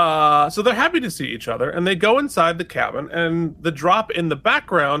 So they're happy to see each other, and they go inside the cabin, and the drop in the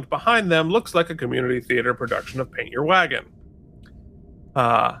background behind them looks like a community theater production of Paint Your Wagon.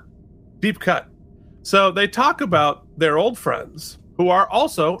 Deep cut. So they talk about their old friends, who are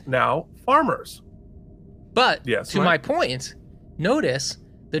also now farmers. But yes, to my point, notice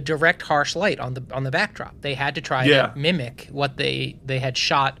the direct harsh light on the backdrop. They had to try to mimic what they had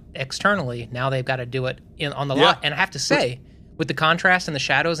shot externally. Now they've got to do it on the lot. And I have to say, with the contrast and the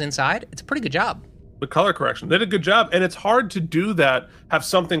shadows inside, it's a pretty good job. The color correction. They did a good job. And it's hard to do that, have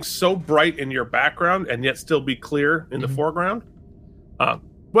something so bright in your background and yet still be clear in the foreground.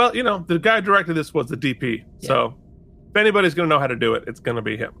 Well, the guy who directed this was the DP. Yeah. So if anybody's going to know how to do it, it's going to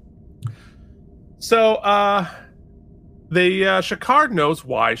be him. So, Shakaar knows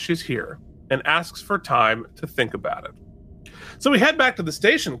why she's here and asks for time to think about it. So we head back to the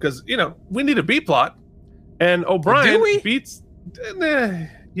station because, we need a B plot. And O'Brien beats...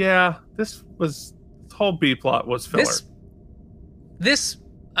 this whole B plot was filler. This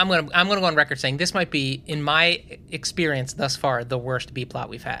I'm gonna go on record saying this might be, in my experience thus far, the worst B plot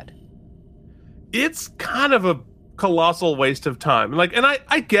we've had. It's kind of a colossal waste of time. And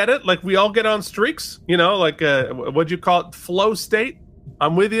I get it. Like, we all get on streaks, what'd you call it? Flow state.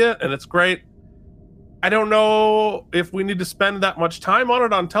 I'm with you, and it's great. I don't know if we need to spend that much time on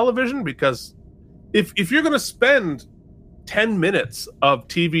it on television, because if you're going to spend 10 minutes of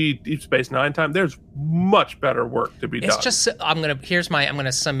TV Deep Space Nine time, there's much better work to be done. It's just, I'm going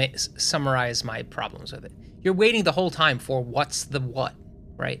to summarize my problems with it. You're waiting the whole time for what's the what,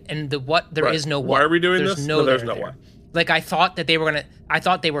 right? And the what, there is no what. Why are we doing there's this? No, there's no what. Like, I thought that they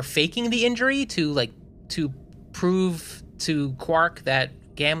were faking the injury to prove to Quark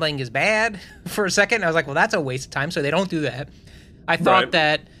that gambling is bad for a second. I was like, well, that's a waste of time, so they don't do that. I thought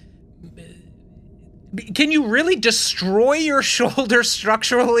that... Can you really destroy your shoulder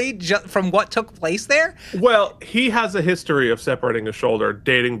structurally from what took place there? Well, he has a history of separating a shoulder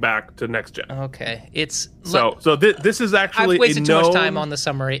dating back to Next Gen. Okay, this is actually... I've wasted too much time on the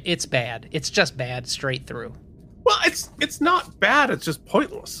summary. It's bad. It's just bad straight through. Well, it's not bad. It's just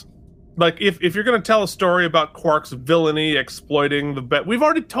pointless. Like, if you're going to tell a story about Quark's villainy exploiting the... We've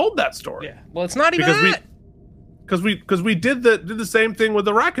already told that story. Yeah. Well, it's not even that. Because we did the same thing with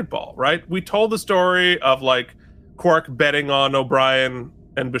the racquetball, right? We told the story of, like, Quark betting on O'Brien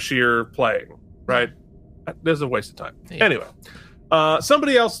and Bashir playing, right? There's a waste of time. Yeah. Anyway,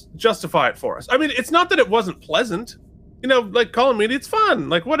 somebody else justify it for us. I mean, it's not that it wasn't pleasant. Like, calling me, it's fun,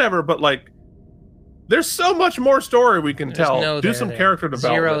 like, whatever. But, like, there's so much more story we can tell. Do some character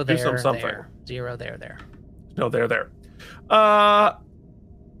development. Do something. Zero there. No, there.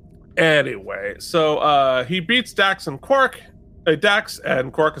 Anyway, so he beats Dax and Quark. Dax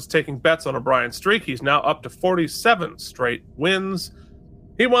and Quark is taking bets on O'Brien's streak. He's now up to 47 straight wins.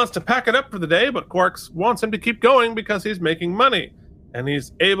 He wants to pack it up for the day, but Quark wants him to keep going because he's making money. And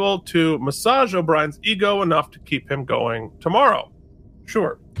he's able to massage O'Brien's ego enough to keep him going tomorrow.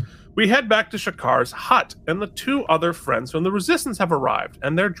 Sure. We head back to Shakaar's hut, and the two other friends from the Resistance have arrived,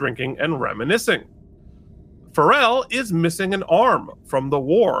 and they're drinking and reminiscing. Pharrell is missing an arm from the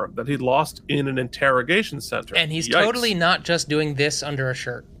war that he lost in an interrogation center. And he's totally not just doing this under a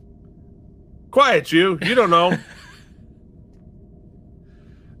shirt. Quiet, you. You don't know.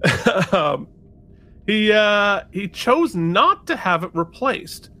 He chose not to have it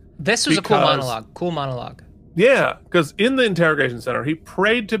replaced. This was a cool monologue. Yeah, because in the interrogation center, he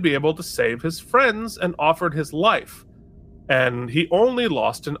prayed to be able to save his friends and offered his life. And he only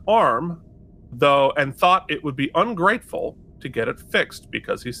lost an arm, though, and thought it would be ungrateful to get it fixed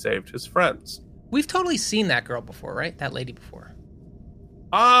because he saved his friends. We've totally seen that girl before, right? That lady before.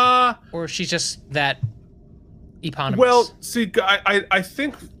 Or she's just that eponymous. Well, see, I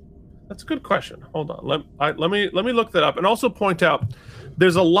think that's a good question. Hold on, let me look that up, and also point out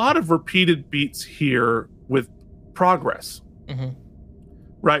there's a lot of repeated beats here with progress. Mm-hmm.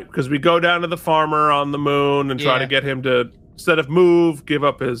 Right, because we go down to the farmer on the moon and try to get him to, instead of move, give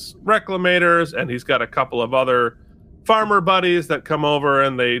up his reclamators, and he's got a couple of other farmer buddies that come over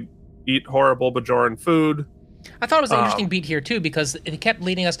and they eat horrible Bajoran food. I thought it was an interesting beat here, too, because it kept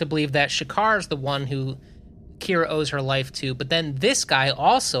leading us to believe that Shakaar is the one who Kira owes her life to, but then this guy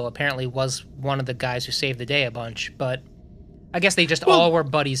also apparently was one of the guys who saved the day a bunch, but I guess they just all were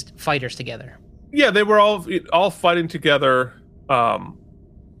buddies, fighters together. Yeah, they were all fighting together.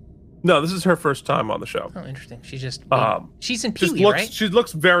 No, this is her first time on the show. Oh, interesting. She's just she's in Pee-wee, right? She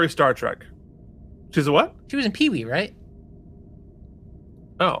looks very Star Trek. She's a what? She was in Pee-wee, right?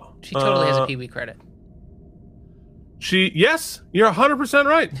 Oh. She totally has a Pee-wee credit. Yes, you're 100%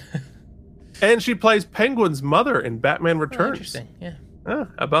 right. And she plays Penguin's mother in Batman Returns. Oh, interesting, yeah. How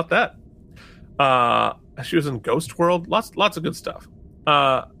about that? She was in Ghost World. Lots of good stuff.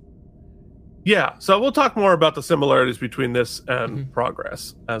 Yeah, so we'll talk more about the similarities between this and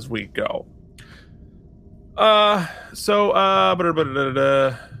Progress as we go. I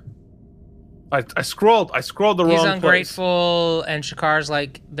scrolled the wrong place. He's ungrateful, and Shakar's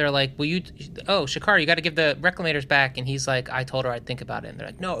like, they're like, Shakaar, you got to give the reclamators back. And he's like, I told her I'd think about it. And they're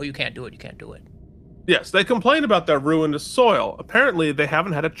like, no, you can't do it. Yes, they complain about their ruined soil. Apparently, they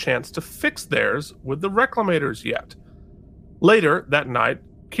haven't had a chance to fix theirs with the reclamators yet. Later that night,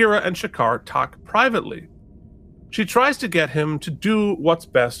 Kira and Shakaar talk privately. She tries to get him to do what's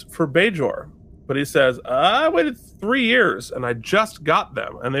best for Bajor, but he says, I waited 3 years and I just got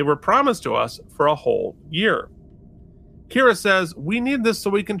them, and they were promised to us for a whole year. Kira says, we need this so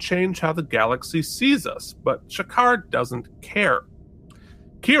we can change how the galaxy sees us, but Shakaar doesn't care.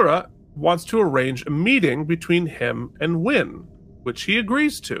 Kira wants to arrange a meeting between him and Wynn, which he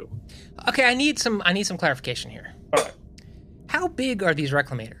agrees to. Okay, I need some clarification here. All right. How big are these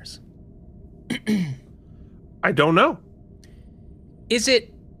reclamators? I don't know. Is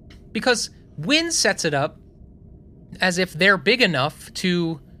it because Wynn sets it up as if they're big enough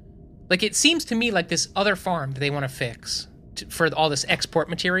to, like, it seems to me like this other farm that they want to fix for all this export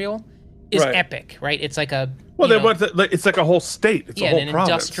material is epic, right? It's like a it's like a whole state. It's a whole province.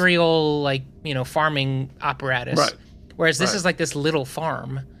 Industrial, farming apparatus. Right. Whereas this is like this little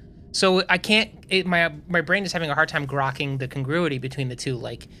farm. So I can't. My brain is having a hard time grokking the congruity between the two.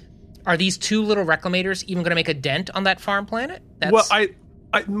 Like, are these two little reclamators even going to make a dent on that farm planet?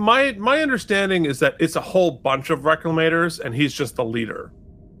 My understanding is that it's a whole bunch of reclamators, and he's just the leader.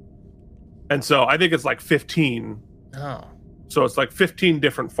 And so I think it's like 15. Oh. So it's like 15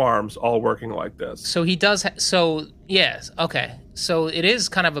 different farms all working like this. So he does. Yes. Okay. So it is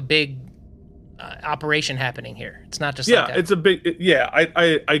kind of a big operation happening here. It's not just it's a big.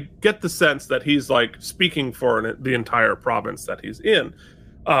 I get the sense that he's like speaking for the entire province that he's in,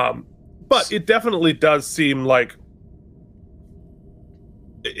 but it definitely does seem like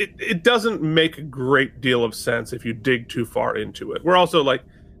it doesn't make a great deal of sense if you dig too far into it. We're also like,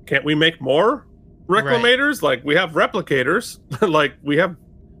 can't we make more reclamators? Like, we have replicators. Like, we have.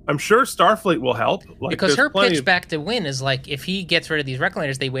 I'm sure Starfleet will help. Because her pitch back to Wynn is like, if he gets rid of these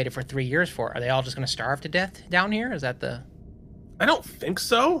reclamators they waited for 3 years for, are they all just going to starve to death down here? Is that the... I don't think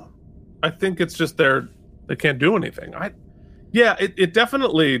so. I think it's just they can't do anything. It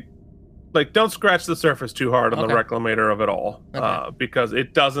definitely, like, don't scratch the surface too hard on the reclamator of it all, because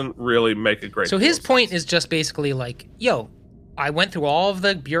it doesn't really make a great deal. So his point is just basically like, yo, I went through all of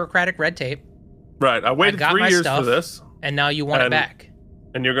the bureaucratic red tape. Right, I waited 3 years for this. And now you want it back.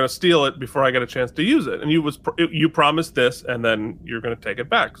 And you're going to steal it before I get a chance to use it. And you promised this, and then you're going to take it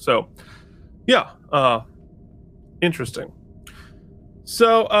back. So, interesting.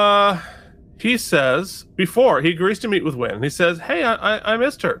 So he says, before he agrees to meet with Wynn, he says, "Hey, I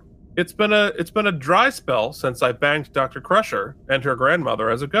missed her. It's been a dry spell since I banged Dr. Crusher and her grandmother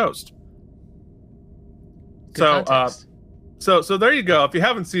as a ghost." Good context. So there you go. If you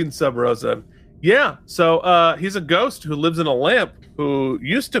haven't seen Sub Rosa, so he's a ghost who lives in a lamp, who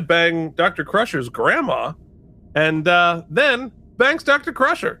used to bang Dr. Crusher's grandma, and then bangs Dr.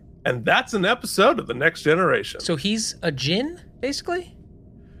 Crusher. And that's an episode of The Next Generation. So he's a djinn, basically?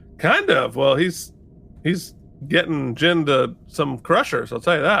 Kind of. Well, he's getting djinn to some crushers, I'll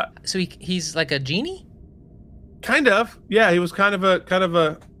tell you that. So he's like a genie? Kind of. Yeah, he was kind of a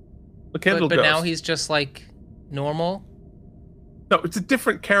Kindle but ghost. Now he's just like normal? No, it's a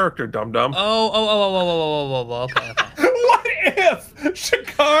different character, dum-dum. Oh, okay. What if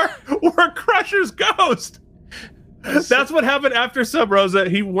Shakaar were Crusher's ghost? That's what happened after Sub Rosa.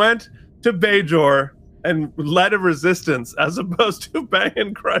 He went to Bajor and led a resistance as opposed to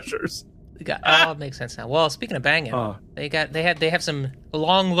banging Crushers. It makes sense now. Well, speaking of banging, they have some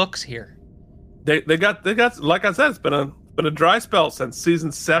long looks here. They got like I said, it's been a dry spell since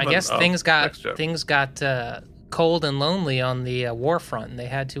season 7. I guess things got cold and lonely on the war front, and they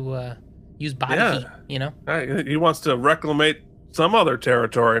had to use body heat. You know, he wants to reclamate some other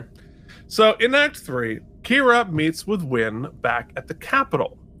territory. So in Act 3, Kira meets with Wynn back at the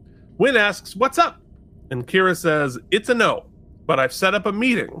Capitol. Wynn asks, "What's up?" And Kira says, "It's a no, but I've set up a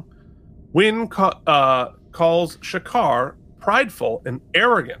meeting." Wynn calls Shakaar prideful and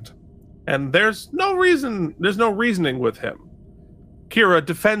arrogant, and there's no reasoning with him. Kira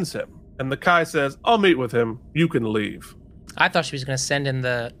defends him, and the Kai says, "I'll meet with him. You can leave." I thought she was going to send in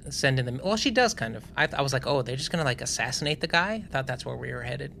the. Well, she does kind of. I was like, oh, they're just going to like assassinate the guy. I thought that's where we were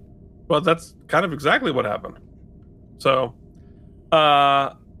headed. Well, that's kind of exactly what happened. So,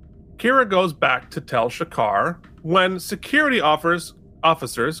 Kira goes back to tell Shakaar when security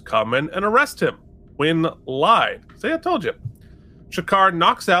officers come in and arrest him. Wynn lied. See, I told you. Shakaar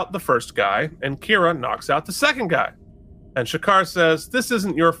knocks out the first guy, and Kira knocks out the second guy. And Shakaar says, "This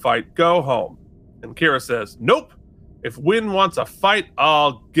isn't your fight. Go home." And Kira says, "Nope. If Wynn wants a fight,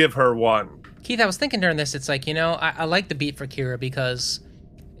 I'll give her one." Keith, I was thinking during this, it's like, I like the beat for Kira because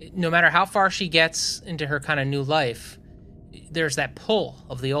no matter how far she gets into her kind of new life, there's that pull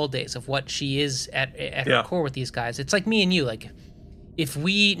of the old days of what she is at her core with these guys. It's like me and you. Like, if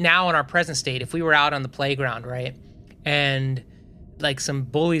we now in our present state, if we were out on the playground, right, and like some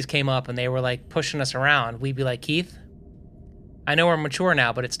bullies came up and they were like pushing us around, we'd be like, "Keith, I know we're mature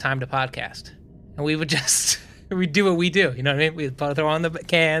now, but it's time to podcast." And we would just we'd do what we do. You know what I mean? We'd throw on the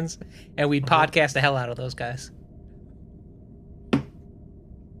cans and we'd podcast the hell out of those guys.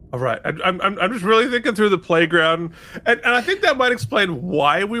 All right, I'm just really thinking through the playground, and I think that might explain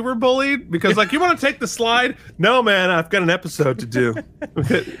why we were bullied. Because like, you want to take the slide? No, man, I've got an episode to do.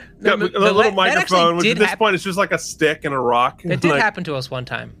 Got a little microphone, which at this point is just like a stick and a rock. It did happen to us one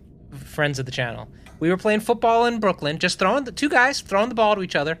time. Friends of the channel, we were playing football in Brooklyn, just throwing the ball to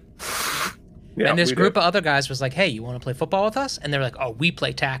each other. Yeah, and this group of other guys was like, "Hey, you want to play football with us?" And they're like, "Oh, we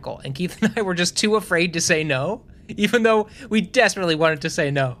play tackle." And Keith and I were just too afraid to say no, even though we desperately wanted to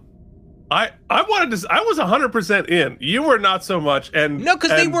say no. I was 100% in. You were not so much. And no,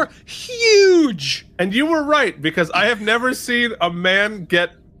 because they were huge. And you were right, because I have never seen a man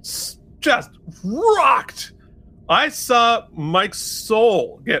get just rocked. I saw Mike's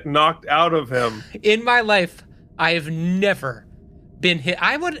soul get knocked out of him. In my life, I have never been hit.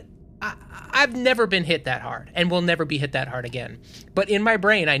 I've never been hit that hard and will never be hit that hard again. But in my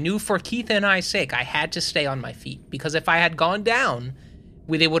brain, I knew for Keith and I's sake, I had to stay on my feet, because if I had gone down,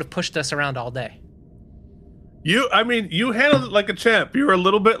 they would have pushed us around all day. You handled it like a champ. You were a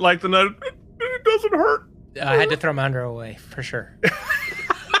little bit like the nut. It doesn't hurt. I had to throw my underwear away, for sure.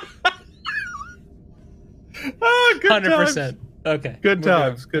 100%. Okay. Good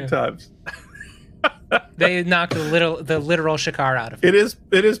times. Good times. They knocked the literal Shakaar out of it.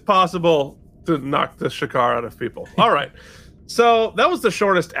 It is possible to knock the Shakaar out of people. All right. So that was the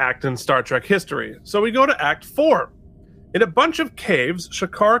shortest act in Star Trek history. So we go to Act 4. In a bunch of caves,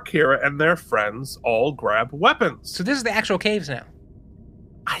 Shakaar, Kira, and their friends all grab weapons. So this is the actual caves now?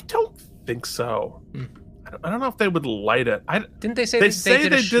 I don't think so. I don't know if they would light it. Didn't they say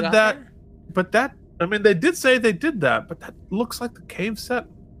they did that? There? But they did say they did that, but that looks like the cave set.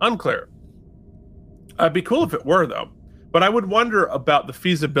 Unclear. It'd be cool if it were, though. But I would wonder about the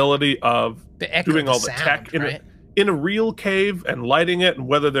feasibility of doing all the tech in a real cave and lighting it, and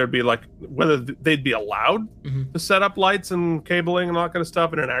whether they'd be allowed to set up lights and cabling and all that kind of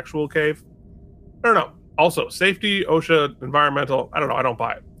stuff in an actual cave. I don't know. Also, safety, OSHA, environmental, I don't know. I don't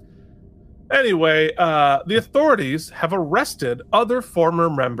buy it. Anyway, the authorities have arrested other former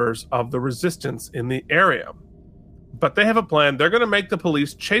members of the resistance in the area. But they have a plan. They're going to make the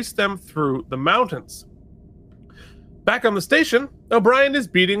police chase them through the mountains. Back on the station, O'Brien is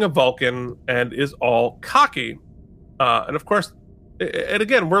beating a Vulcan and is all cocky. And of course, and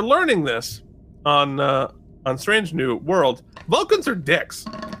again, we're learning this on Strange New World. Vulcans are dicks.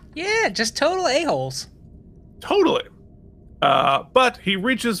 Yeah, just total a-holes. Totally. But he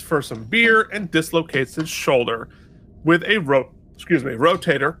reaches for some beer and dislocates his shoulder with a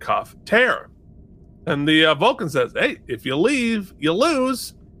rotator cuff tear. And the Vulcan says, "Hey, if you leave, you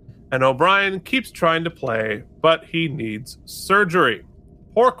lose." And O'Brien keeps trying to play, but he needs surgery.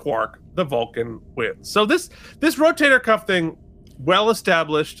 Poor Quark, the Vulcan wins. So this rotator cuff thing, well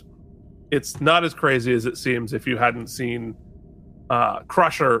established. It's not as crazy as it seems if you hadn't seen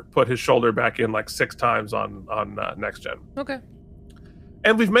Crusher put his shoulder back in like 6 times on Next Gen. Okay.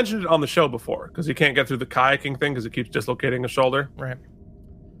 And we've mentioned it on the show before, because he can't get through the kayaking thing because it keeps dislocating his shoulder. Right.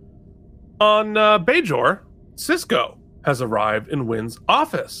 On Bajor, Cisco has arrived in Wynn's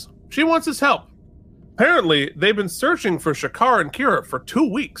office. She wants his help. Apparently, they've been searching for Shakaar and Kira for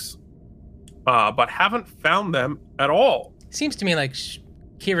 2 weeks, but haven't found them at all. Seems to me like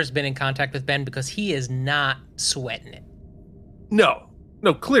Kira's been in contact with Ben because he is not sweating it. No,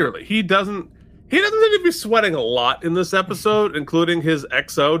 clearly he doesn't. He doesn't seem to be sweating a lot in this episode, including his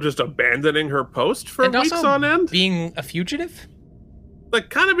XO just abandoning her post for and weeks also on end. Being a fugitive? Like,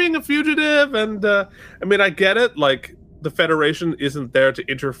 kind of being a fugitive, and I mean, I get it. Like, the Federation isn't there to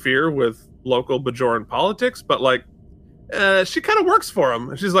interfere with local Bajoran politics, but like, she kind of works for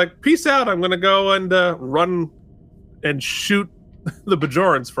him. She's like, "Peace out. I'm going to go and run and shoot the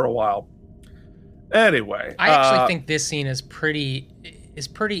Bajorans for a while." Anyway, I actually think this scene is pretty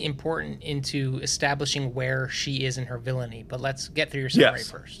important into establishing where she is in her villainy. But let's get through your summary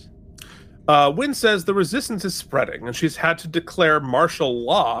first. Wynn says the resistance is spreading, and she's had to declare martial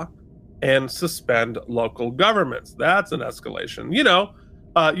law and suspend local governments. That's an escalation. You know,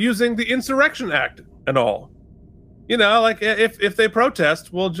 using the Insurrection Act and all. You know, like, if they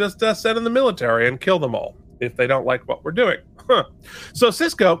protest, we'll just send in the military and kill them all if they don't like what we're doing. So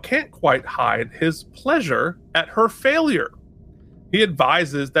Sisko can't quite hide his pleasure at her failure. He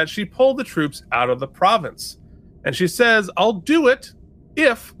advises that she pull the troops out of the province. And she says, "I'll do it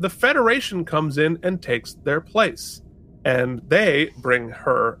if the Federation comes in and takes their place." And they bring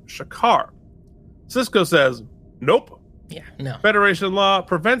her Shakaar. Sisko says, "Nope. Yeah, no. Federation law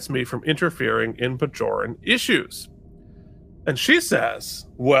prevents me from interfering in Bajoran issues." And she says,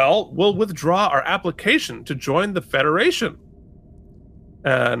 "Well, we'll withdraw our application to join the Federation."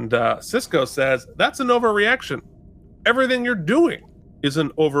 And Sisko says, "That's an overreaction. Everything you're doing is an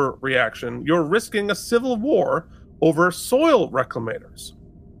overreaction. You're risking a civil war over soil reclamators."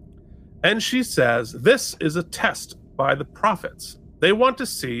 And she says, "This is a test by the prophets. They want to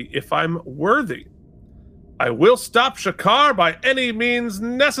see if I'm worthy. I will stop Shakaar by any means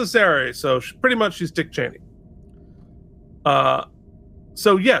necessary." So pretty much she's Dick Cheney.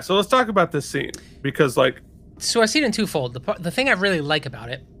 So let's talk about this scene, because like, so I see it in twofold. The thing I really like about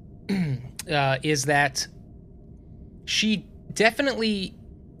it is that she definitely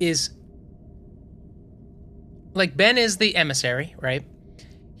is, like, Ben is the emissary, right?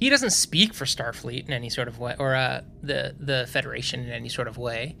 He doesn't speak for Starfleet in any sort of way, or the Federation in any sort of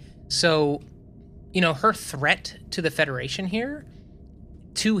way. So, you know, her threat to the Federation here,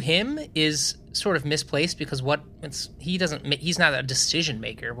 to him, is sort of misplaced, because he's not a decision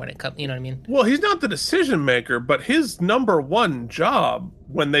maker when it comes, you know what I mean? Well, he's not the decision maker, but his number one job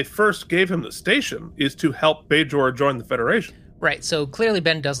when they first gave him the station is to help Bajor join the Federation. Right. So clearly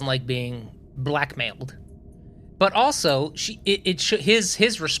Ben doesn't like being blackmailed, but also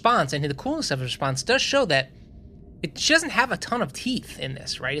his response and the coolness of his response does show that she doesn't have a ton of teeth in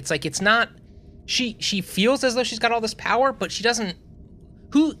this, right? It's like, it's not, she feels as though she's got all this power, but she doesn't.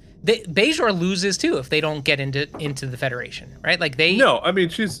 Bajor loses too if they don't get into the Federation, right? Like they. No, I mean,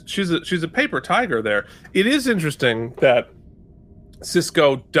 she's a paper tiger there. It is interesting that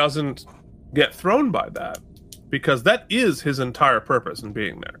Sisko doesn't get thrown by that, because that is his entire purpose in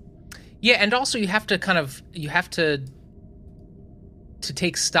being there. Yeah, and also you have to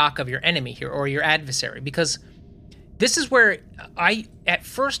take stock of your enemy here, or your adversary, because this is where I at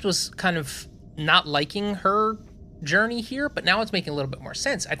first was kind of not liking her journey here, but now it's making a little bit more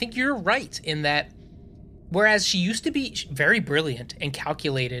sense. I think you're right in that, whereas she used to be very brilliant and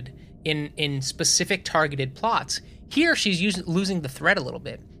calculated in specific targeted plots, here she's losing the thread a little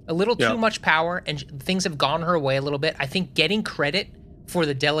bit. A little too much power, and things have gone her way a little bit. I think getting credit for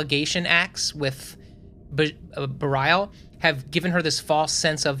the delegation acts with Bareil have given her this false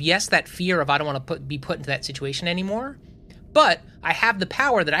sense of, yes, that fear of, I don't want to be put into that situation anymore, but I have the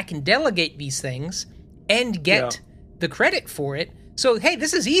power that I can delegate these things and get the credit for it. So, hey,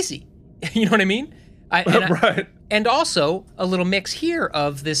 this is easy. You know what I mean? Right. And also a little mix here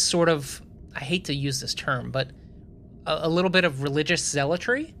of this sort of, I hate to use this term, but a little bit of religious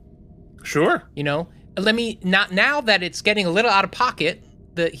zealotry. Sure. You know, now that it's getting a little out of pocket,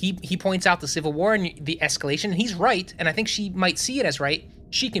 he points out the Civil War and the escalation, and he's right, and I think she might see it as right.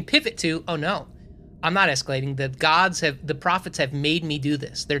 She can pivot to, oh no, I'm not escalating. The prophets have made me do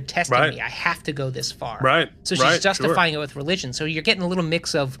this. They're testing me. I have to go this far. Right. So she's justifying it with religion. So you're getting a little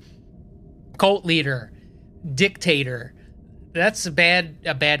mix of cult leader, dictator. That's a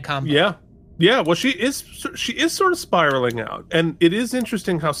bad combo. Yeah. Yeah, well, she is sort of spiraling out, and it is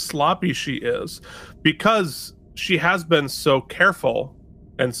interesting how sloppy she is, because she has been so careful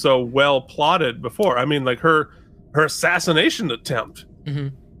and so well plotted before. I mean, like her assassination attempt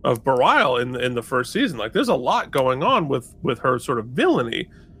of Bareil in the first season. Like, there's a lot going on with her sort of villainy,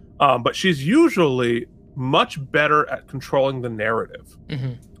 but she's usually much better at controlling the narrative.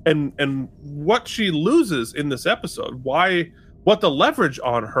 And what she loses in this episode, what the leverage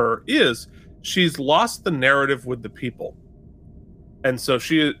on her is, she's lost the narrative with the people. And so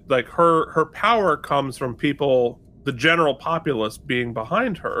she, like, her power comes from people, the general populace being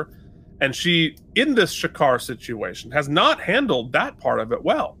behind her. And she, in this Shakaar situation, has not handled that part of it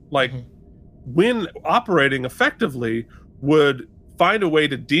well. Like, when operating effectively, would find a way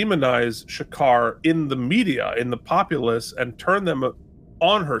to demonize Shakaar in the media, in the populace, and turn them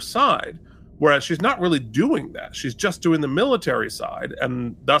on her side. Whereas she's not really doing that. She's just doing the military side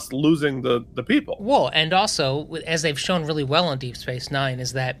and thus losing the people. Well, and also, as they've shown really well on Deep Space Nine,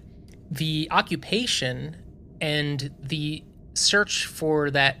 is that the occupation and the search for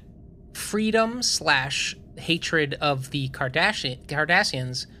that freedom / hatred of the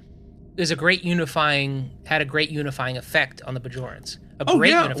Cardassians is had a great unifying effect on the Bajorans.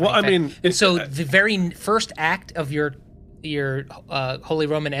 And so the very first act of your Holy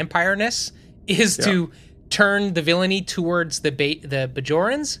Roman Empire-ness is to turn the villainy towards the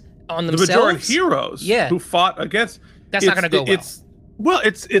Bajorans on themselves. The Bajoran heroes who fought against... That's not going to go well.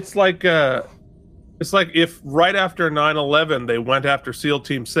 It's like if right after 9/11 they went after SEAL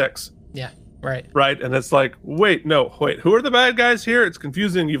Team 6. Yeah, right. Right, and it's like, wait, who are the bad guys here? It's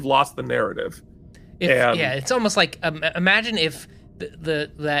confusing. You've lost the narrative. It's almost like imagine if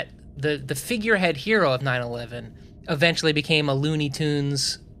the figurehead hero of 9/11 eventually became a Looney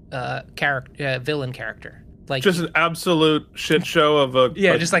Tunes villain character, like just an absolute shit show of a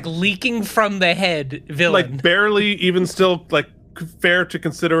just like leaking from the head villain, like barely even still like fair to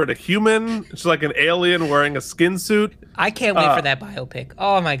consider it a human. It's like an alien wearing a skin suit. I can't wait for that biopic.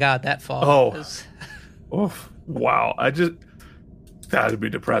 Oh my god, that fall. Wow! That'd be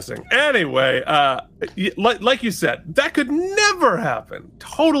depressing. Anyway, like you said, that could never happen.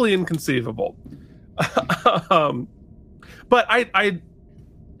 Totally inconceivable. But I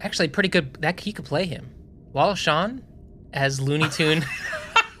actually pretty good that he could play him. Wallace Shawn as Looney Tune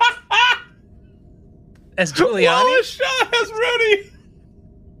as Giuliani. Wallace Shawn as Rudy.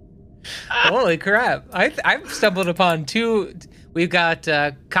 Holy crap! I've stumbled upon two. We've got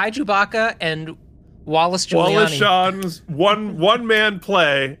Kai Chewbacca and Wallace Giuliani. Wallace Shawn's one man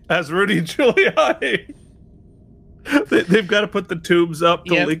play as Rudy Giuliani. They've got to put the tubes up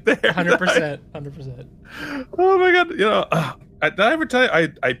to leak the air. 100%. Oh my god! Did I ever tell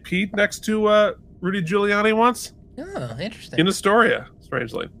you I peed next to Rudy Giuliani once? Oh, interesting. In Astoria,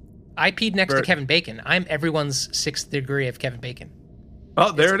 strangely. I peed next to Kevin Bacon. I'm everyone's sixth degree of Kevin Bacon.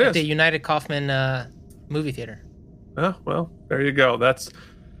 Oh, there it is. At the United Kaufman movie theater. Oh well, there you go.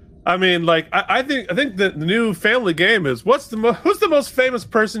 I think the new family game is who's the most famous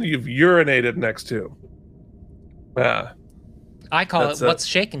person you've urinated next to? I call it what's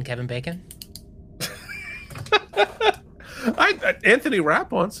shaking, Kevin Bacon. Anthony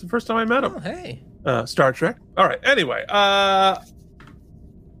Rapp once, the first time I met him. Oh, hey. Star Trek. All right. Anyway,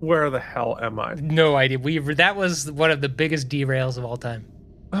 where the hell am I? No idea. That was one of the biggest derails of all time.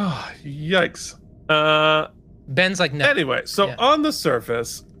 Oh, yikes. Ben's like, no. Anyway, on the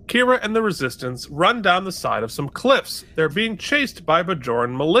surface, Kira and the Resistance run down the side of some cliffs. They're being chased by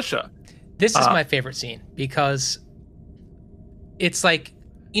Bajoran militia. This is my favorite scene because it's like,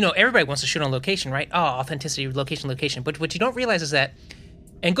 everybody wants to shoot on location, right? Oh, authenticity, location. But what you don't realize is that,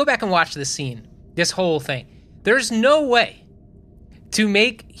 and go back and watch this scene, this whole thing. There's no way to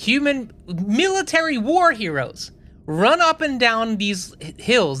make human military war heroes run up and down these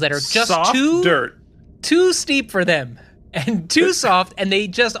hills that are just soft dirt, too steep for them and too soft, and they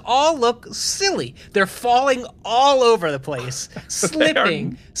just all look silly. They're falling all over the place,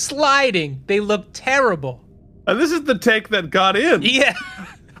 slipping, sliding. They look terrible. And this is the take that got in. Yeah.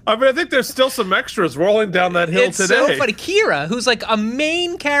 I think there's still some extras rolling down that hill today. It's so funny. Kira, who's like a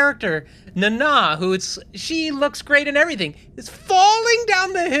main character, Nana, she looks great and everything, is falling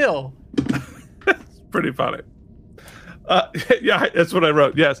down the hill. It's pretty funny. Yeah, that's what I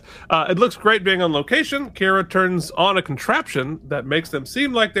wrote. Yes. It looks great being on location. Kira turns on a contraption that makes them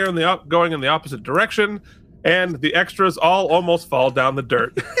seem like they're going in the opposite direction, and the extras all almost fall down the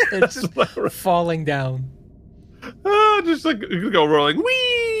dirt. It's falling down. Just like go rolling.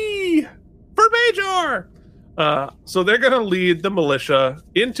 Whee! For Major! So they're going to lead the militia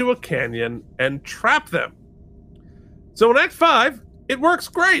into a canyon and trap them. So in Act 5, it works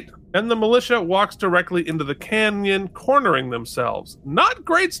great. And the militia walks directly into the canyon, cornering themselves. Not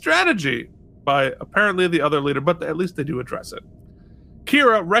great strategy by apparently the other leader, but at least they do address it.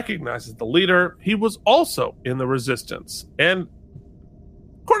 Kira recognizes the leader. He was also in the Resistance, and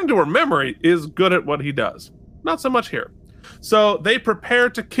according to her memory, is good at what he does. Not so much here. So they prepare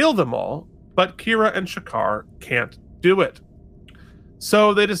to kill them all, but Kira and Shakaar can't do it.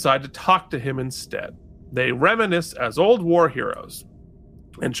 So they decide to talk to him instead. They reminisce as old war heroes.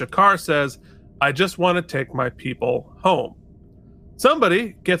 And Shakaar says, I just want to take my people home.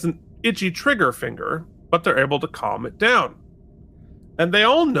 Somebody gets an itchy trigger finger, but they're able to calm it down. And they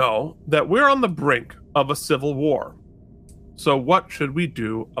all know that we're on the brink of a civil war. So what should we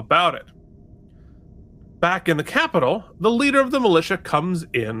do about it? Back in the capital, the leader of the militia comes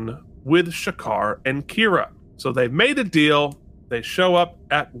in with Shakaar and Kira. So they've made a deal. They show up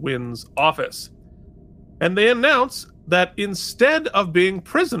at Wynn's office. And they announce that instead of being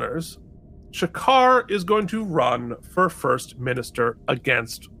prisoners, Shakaar is going to run for first minister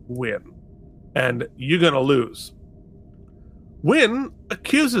against Wynn. And you're going to lose. Wynn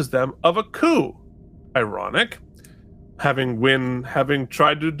accuses them of a coup. Ironic. Wynn having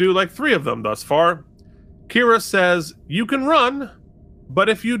tried to do like 3 of them thus far. Kira says, you can run, but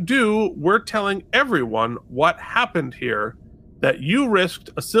if you do, we're telling everyone what happened here, that you risked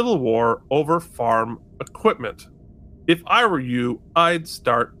a civil war over farm equipment. If I were you, I'd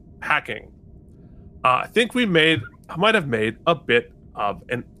start packing. I think I might have made a bit of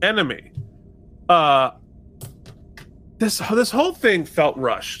an enemy. This whole thing felt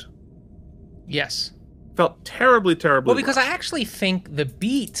rushed. Yes. Felt terribly Well, because rushed. I actually think the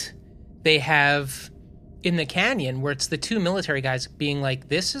beat they have in the canyon, where it's the 2 military guys being like,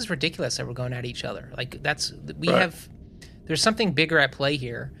 this is ridiculous that we're going at each other. Like, there's something bigger at play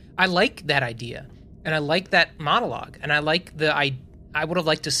here. I like that idea. And I like that monologue. And I like I would have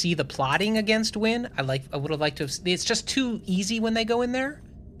liked to see the plotting against Wynn. I would have liked to it's just too easy when they go in there.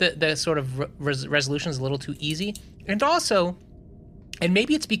 The sort of resolution is a little too easy. And also, and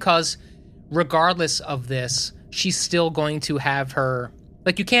maybe it's because regardless of this, she's still going to have her,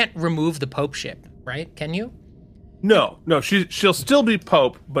 like, you can't remove the popeship, right? Can you? No, she'll still be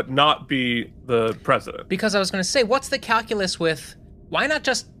Pope, but not be the president. Because I was going to say, what's the calculus with, why not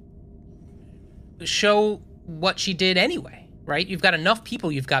just show what she did anyway, right? You've got enough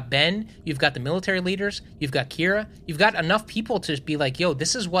people. You've got Ben, you've got the military leaders, you've got Kira, you've got enough people to be like, yo,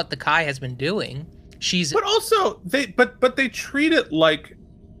 this is what the Kai has been doing. But also, they treat it like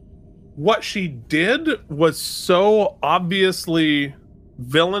what she did was so obviously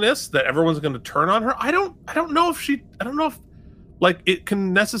villainous that everyone's going to turn on her. I don't know if like it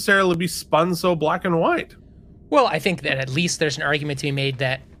can necessarily be spun so black and white. Well, I think that at least there's an argument to be made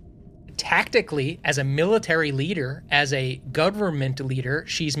that tactically, as a military leader, as a government leader,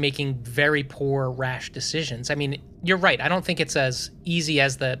 she's making very poor, rash decisions. I mean, you're right. I don't think it's as easy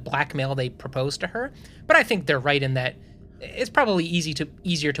as the blackmail they proposed to her, but I think they're right in that it's probably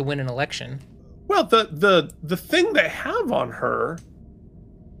easier to win an election. Well, the thing they have on her,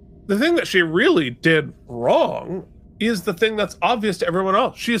 the thing that she really did wrong, is the thing that's obvious to everyone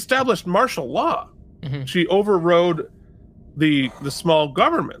else. She established martial law. Mm-hmm. She overrode the small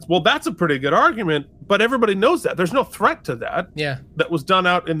governments. Well, that's a pretty good argument, but everybody knows that. There's no threat to that. Yeah. That was done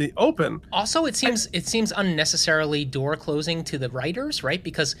out in the open. Also, it seems unnecessarily door closing to the writers, right?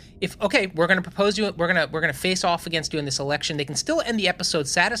 Because we're going to propose you, we're going to face off against you in this election. They can still end the episode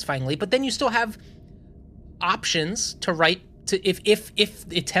satisfyingly, but then you still have options to write to if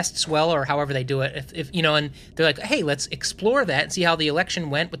it tests well or however they do it. If and they're like, hey, let's explore that and see how the election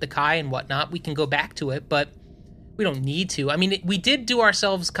went with the Kai and whatnot. We can go back to it, but we don't need to. I mean, we did do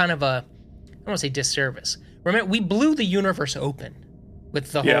ourselves kind of I don't want to say disservice. Remember, we blew the universe open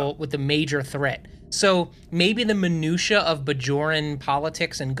with with the major threat. So maybe the minutia of Bajoran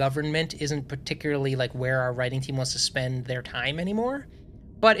politics and government isn't particularly like where our writing team wants to spend their time anymore.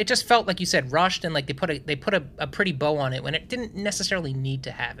 But it just felt, like you said, rushed, and like they put a pretty bow on it when it didn't necessarily need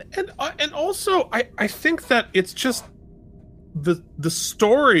to have it. And also, I think that it's just the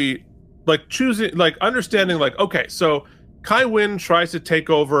story. Like choosing, like understanding, like, okay, so Kai Wynn tries to take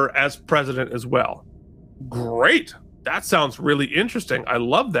over as president as well. Great. That sounds really interesting. I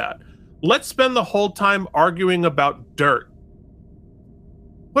love that. Let's spend the whole time arguing about dirt.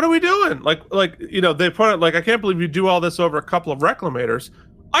 What are we doing? Like, they put it like, I can't believe you do all this over a couple of reclamators.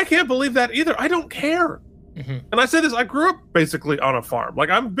 I can't believe that either. I don't care. Mm-hmm. And I say this, I grew up basically on a farm. Like,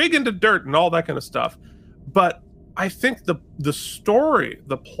 I'm big into dirt and all that kind of stuff. But I think the story,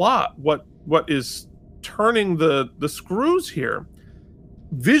 the plot, what is turning the screws here,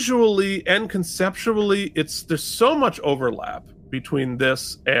 visually and conceptually, there's so much overlap between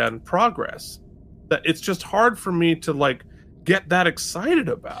this and Progress that it's just hard for me to like get that excited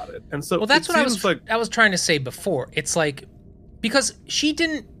about it. And so, well, that's what I was trying to say before. It's like, because she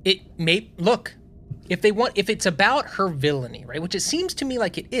didn't. It may look if it's about her villainy, right? Which it seems to me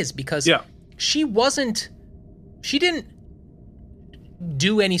like it is, because she didn't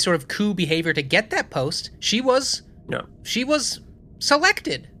do any sort of coup behavior to get that post. She was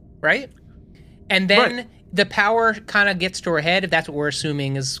selected, right? And then the power kind of gets to her head, if that's what we're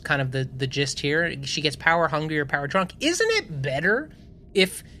assuming is kind of the gist here. She gets power hungry or power drunk. Isn't it better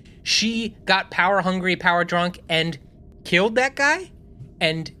if she got power hungry, power drunk, and killed that guy?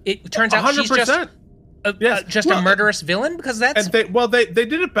 And it turns out 100%. She's just a murderous villain? Because that's... And they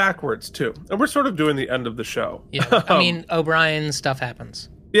did it backwards, too. And we're sort of doing the end of the show. Yeah, I mean, O'Brien stuff happens.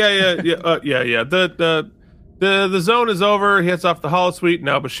 Yeah. The zone is over. He heads off the holosuite.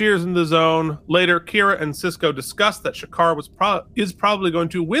 Now Bashir's in the zone. Later, Kira and Sisko discuss that Shakaar is probably going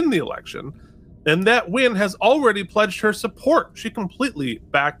to win the election, and that win has already pledged her support. She completely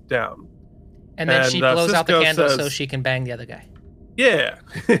backed down. And then she blows out the Sisko candle says, so she can bang the other guy. Yeah,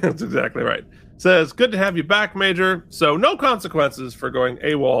 that's exactly right. Says, good to have you back, Major. So no consequences for going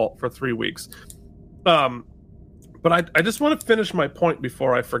AWOL for 3 weeks. But I just want to finish my point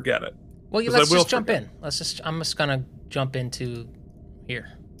before I forget it. Well, let's just jump in. I'm just gonna jump into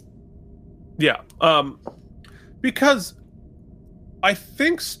here. Yeah, because I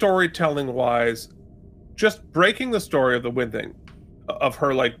think storytelling-wise, just breaking the story of the Win thing, of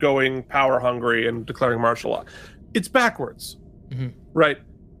her like going power hungry and declaring martial law, it's backwards, right?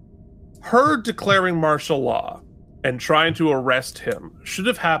 Her declaring martial law and trying to arrest him should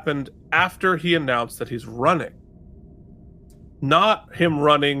have happened after he announced that he's running. Not him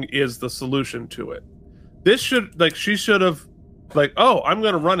running is the solution to it. She should have oh, I'm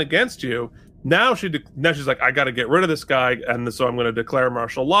going to run against you. Now she's like, I got to get rid of this guy, and so I'm going to declare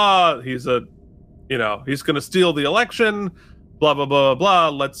martial law. He's he's going to steal the election. Blah blah blah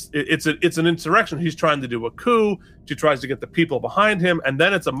blah blah. It's an insurrection. He's trying to do a coup. She tries to get the people behind him, and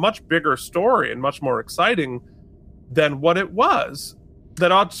then it's a much bigger story and much more exciting than what it was.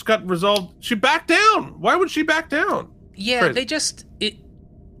 That all just got resolved. She backed down. Why would she back down? Yeah,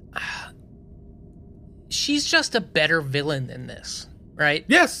 she's just a better villain than this, right?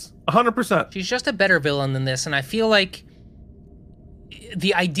 Yes, 100%. She's just a better villain than this, and I feel like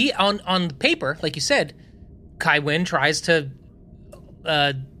the idea on paper, like you said, Kai Wynn tries to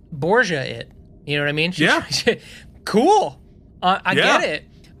Borgia it. You know what I mean? Cool. I get it.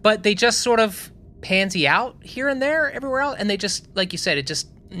 But they just sort of pansy out here and there, everywhere else, and they just, like you said,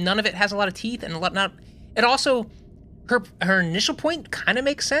 none of it has a lot of teeth, and it also... Her initial point kind of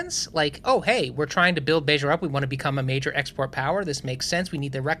makes sense. Like, oh, hey, we're trying to build Beijing up. We want to become a major export power. This makes sense. We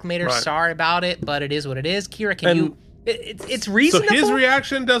need the reclamator. Right. Sorry about it, but it is what it is. Kira, it's reasonable. So his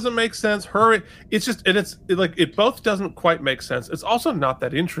reaction doesn't make sense. It both doesn't quite make sense. It's also not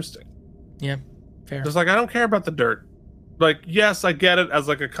that interesting. Yeah, fair. Just I don't care about the dirt. Yes, I get it as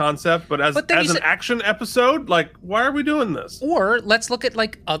a concept, but as an action episode, why are we doing this? Or let's look at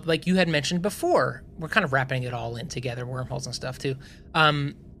like you had mentioned before. We're kind of wrapping it all in together, wormholes and stuff too.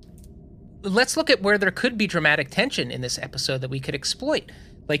 Let's look at where there could be dramatic tension in this episode that we could exploit.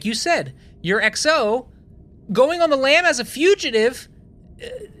 Like you said, your XO going on the lam as a fugitive,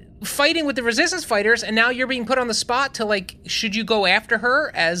 fighting with the resistance fighters, and now you're being put on the spot to should you go after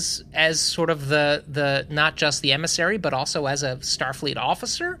her as sort of the not just the emissary but also as a Starfleet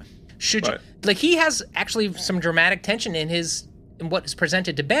officer? Should you, he has actually some dramatic tension in what is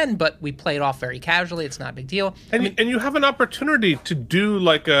presented to Ben, but we play it off very casually. It's not a big deal. And you have an opportunity to do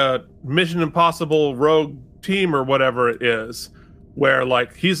a Mission Impossible rogue team or whatever it is, where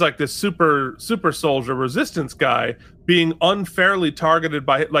he's this super soldier resistance guy being unfairly targeted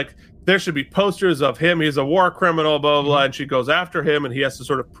by there should be posters of him. He's a war criminal, blah, blah, blah, and she goes after him, and he has to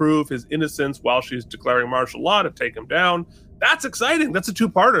sort of prove his innocence while she's declaring martial law to take him down. That's exciting. That's a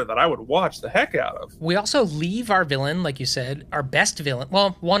two-parter that I would watch the heck out of. We also leave our villain, like you said, our best villain,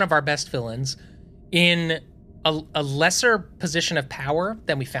 well, one of our best villains, in a lesser position of power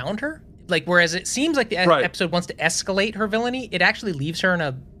than we found her. Whereas it seems like the episode wants to escalate her villainy, it actually leaves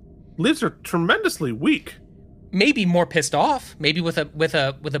her leaves her tremendously weak. Maybe more pissed off, maybe with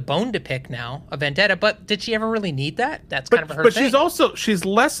a bone to pick now, a vendetta. But did she ever really need that? That's kind of her thing. But she's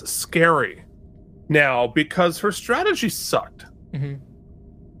less scary now because her strategy sucked,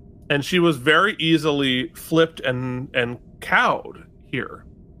 and she was very easily flipped and cowed here.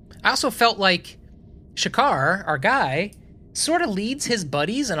 I also felt like Shakaar, our guy, sort of leads his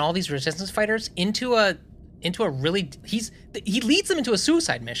buddies and all these resistance fighters into a really he leads them into a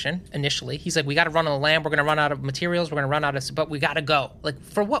suicide mission initially. He's like, we got to run on the land, we're going to run out of materials, we're going to run out of, but we got to go.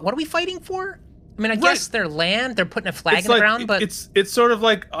 For what are we fighting for? I mean, I guess their land, they're putting a flag in the ground, but it's sort of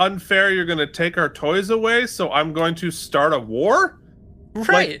unfair. You're going to take our toys away, so I'm going to start a war.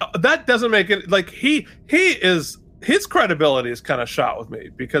 Right. That doesn't make it his credibility is kind of shot with me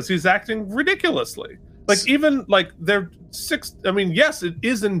because he's acting ridiculously. Like, even like they're six. I mean, yes, it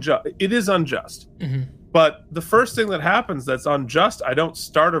is unjust. Mm-hmm. But the first thing that happens that's unjust, I don't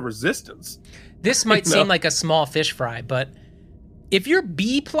start a resistance. This might seem like a small fish fry, but if your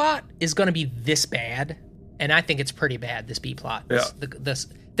B plot is going to be this bad, and I think it's pretty bad, this B plot,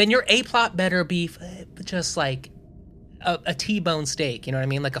 then your A plot better be just like a T-bone steak, you know what I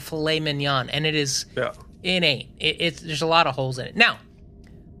mean? Like a filet mignon, and it is. Yeah. It ain't. There's a lot of holes in it. Now,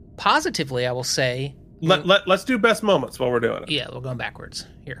 positively, I will say. Let's do best moments while we're doing it. Yeah, we're going backwards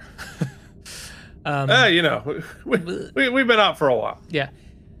here. We've been out for a while. Yeah.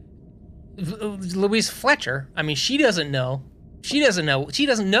 Louise Fletcher, I mean, she doesn't know. She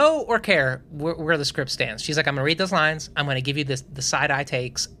doesn't know or care where the script stands. She's like, I'm going to read those lines. I'm going to give you the side eye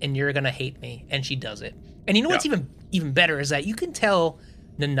takes, and you're going to hate me. And she does it. And you know what's even better is that you can tell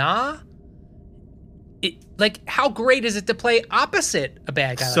Nana, how great is it to play opposite a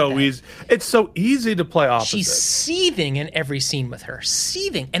bad guy like that? Easy. It's so easy to play opposite. She's seething in every scene with her.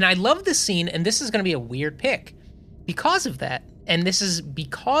 Seething. And I love this scene, and this is going to be a weird pick because of that. And this is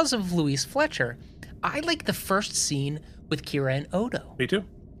because of Louise Fletcher. I like the first scene with Kira and Odo. Me too.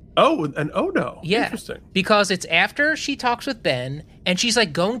 Oh, and Odo. Yeah. Interesting. Because it's after she talks with Ben, and she's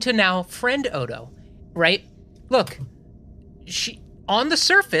like going to now friend Odo, right? Look, on the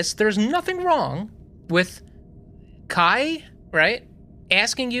surface, there's nothing wrong with Kai, right?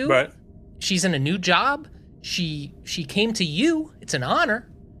 Asking you. Right. She's in a new job. She came to you. It's an honor,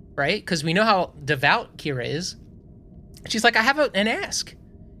 right? Because we know how devout Kira is. She's like, I have an ask.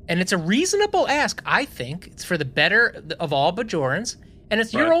 And it's a reasonable ask, I think. It's for the better of all Bajorans. And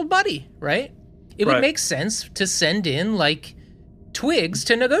it's your old buddy, right? It would make sense to send in, like, Twigs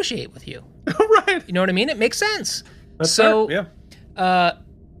to negotiate with you. Right. You know what I mean? It makes sense. That's fair. Yeah.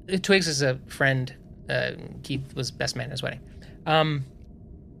 Twigs is a friend. Keith was best man at his wedding.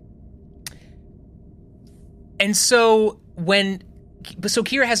 And so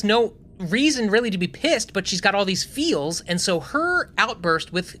Kira has no reason really to be pissed, but she's got all these feels, and so her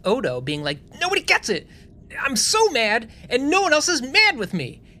outburst with Odo being like, nobody gets it, I'm so mad, and no one else is mad with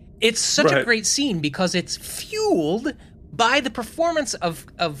me. It's such a great scene because it's fueled by the performance of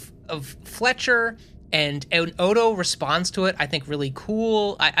Fletcher, and Odo responds to it, I think, really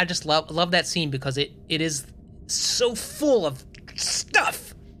cool. I just love that scene because it is so full of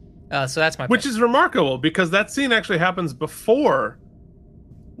stuff. So that's my Which is remarkable because that scene actually happens before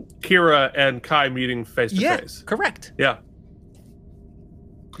Kira and Kai meeting face to face. Yeah, correct.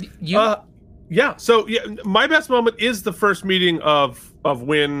 Yeah. So my best moment is the first meeting of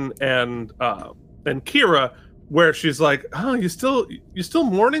Wynn and Kira, where she's like, "Oh, you still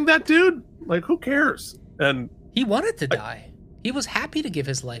mourning that dude? Like, who cares?" And he wanted to die. He was happy to give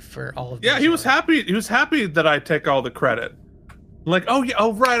his life for all of. Yeah, he was happy. He was happy that I take all the credit. Like, oh yeah,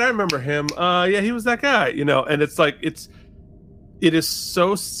 oh right, I remember him. Yeah, he was that guy. You know, and it's like it is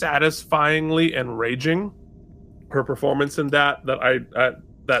so satisfyingly enraging, her performance in that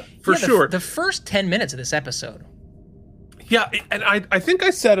for sure. The first 10 minutes of this episode. Yeah, and I think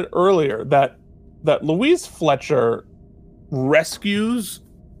I said it earlier that Louise Fletcher rescues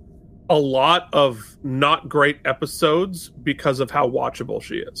a lot of not great episodes because of how watchable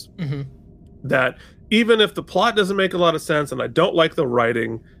she is. Mm-hmm. That even if the plot doesn't make a lot of sense and I don't like the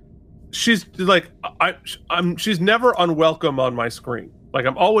writing, she's like she's never unwelcome on my screen. Like,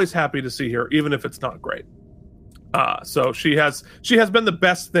 I'm always happy to see her, even if it's not great. So she has been the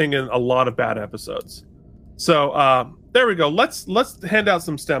best thing in a lot of bad episodes. So there we go. Let's hand out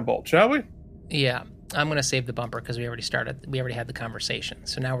some stem bolts, shall we? Yeah, I'm gonna save the bumper because we already had the conversation.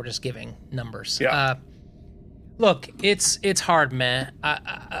 So now we're just giving numbers. Yeah. Look, it's hard, man.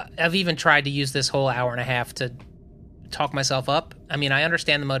 I've even tried to use this whole hour and a half to talk myself up. I mean, I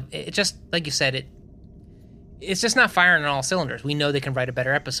understand the mode. It just, like you said, it's just not firing on all cylinders. We know they can write a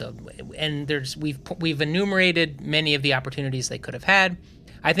better episode, and we've enumerated many of the opportunities they could have had.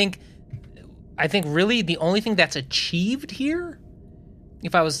 I think really the only thing that's achieved here,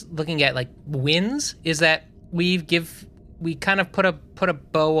 if I was looking at like wins, is that we kind of put a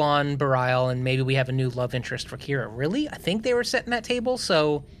bow on Bareil, and maybe we have a new love interest for Kira. Really, I think they were setting that table,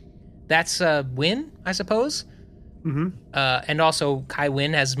 so that's a win, I suppose. Mm-hmm. And also, Kai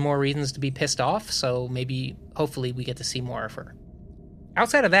Wynn has more reasons to be pissed off, so hopefully we get to see more of her.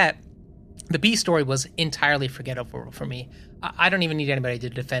 Outside of that, the B story was entirely forgettable for me. I don't even need anybody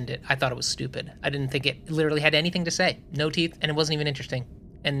to defend it. I thought it was stupid. I didn't think it literally had anything to say. No teeth, and it wasn't even interesting.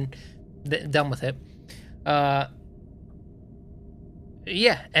 And done with it.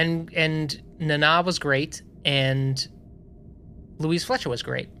 Yeah, and Nana was great, and Louise Fletcher was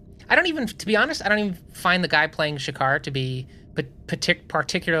great. To be honest, I don't even find the guy playing Shakaar to be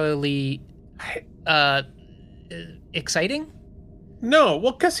particularly exciting? No,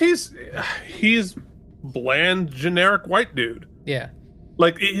 well, because he's bland, generic white dude. Yeah.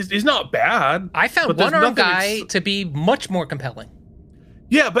 Like, he's not bad. I found one-armed guy to be much more compelling.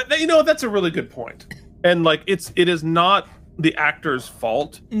 Yeah, but that's a really good point. And like, it is not the actor's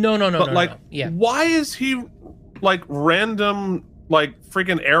fault. No. But like, Yeah. why is he like random, like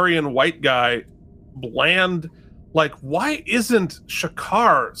freaking Aryan white guy, bland? Like, why isn't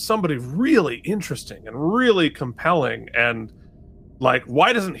Shakaar somebody really interesting and really compelling? And like,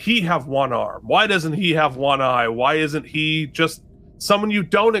 why doesn't he have one arm? Why doesn't he have one eye? Why isn't he just someone you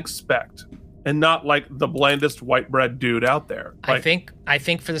don't expect and not like the blandest white bread dude out there? Like, I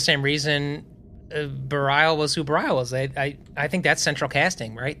think for the same reason Bareil was who Bareil was. I think that's central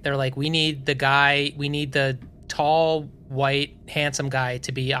casting, right? They're like, we need the tall, white, handsome guy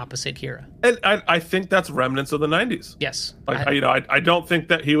to be opposite Kira. And I think that's remnants of the 90s. Yes. Like, I don't think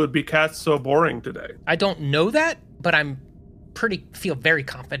that he would be cast so boring today. I don't know that, but feel very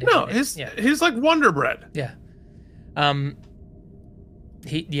confident. No, in it. he's like Wonder Bread. Yeah.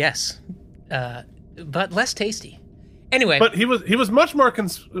 But less tasty. Anyway. But he was much more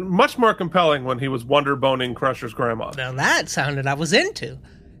compelling when he was Wonder Boning Crusher's grandma. Now that sounded I was into.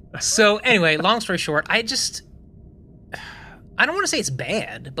 So anyway, long story short, I don't want to say it's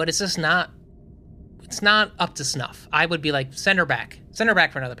bad, but it's just not up to snuff. I would be like, send her back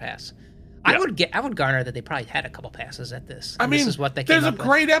for another pass. Yeah. I would garner that they probably had a couple passes at this. I mean, this is what they came there's a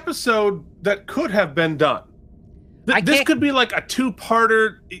great episode that could have been done. This could be like a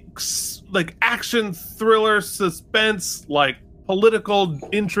two-parter, like action thriller, suspense, like political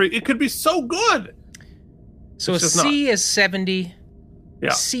intrigue. It could be so good. So a C is 70.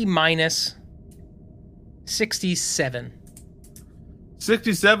 Yeah. C minus 67.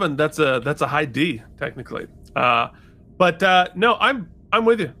 67. That's a high D technically. But no, I'm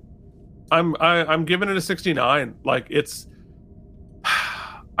with you. I'm giving it a 69. Like,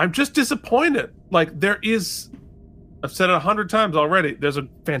 I'm just disappointed. Like, I've said it 100 times already. There's a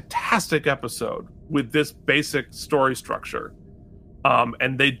fantastic episode with this basic story structure,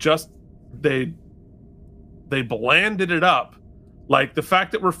 and they blanded it up. Like, the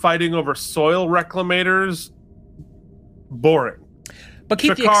fact that we're fighting over soil reclamators, boring. But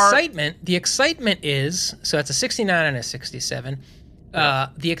keep the excitement. The excitement is, so that's a 69 and a 67. Yeah.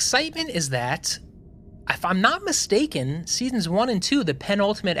 The excitement is that, if I'm not mistaken, seasons 1 and 2, the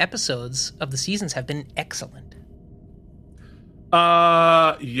penultimate episodes of the seasons have been excellent.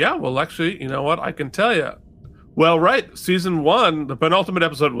 Yeah, well, actually, you know what? I can tell you. Well, right. Season 1, the penultimate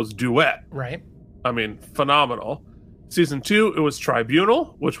episode was Duet. Right. I mean, phenomenal. Season 2, it was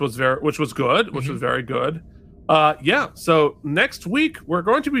Tribunal, which was good, which was very good. Yeah, so next week, we're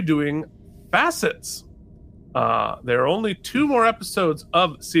going to be doing Facets. There are only 2 more episodes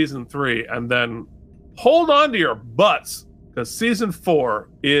of season 3, and then hold on to your butts, because season 4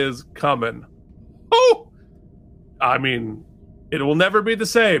 is coming. Oh! I mean, it will never be the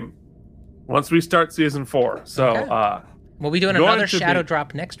same once we start season 4. So, okay. We'll be doing another shadow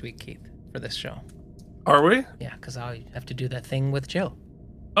drop next week, Keith, for this show. Are we? Yeah, because I'll have to do that thing with Joe.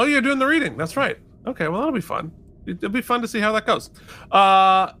 Oh, you're doing the reading. That's right. Okay, well, that'll be fun. It'll be fun to see how that goes.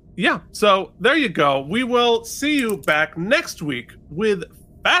 Yeah, so there you go. We will see you back next week with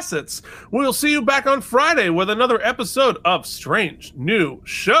Facets. We'll see you back on Friday with another episode of Strange New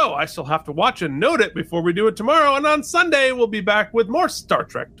Show. I still have to watch and note it before we do it tomorrow. And on Sunday, we'll be back with more Star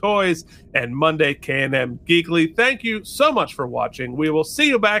Trek toys and Monday K&M Geekly. Thank you so much for watching. We will see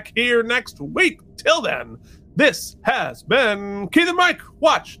you back here next week. Till then, this has been Keith and Mike.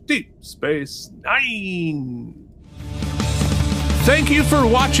 Watch Deep Space Nine. Thank you for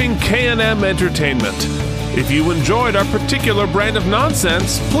watching K&M Entertainment. If you enjoyed our particular brand of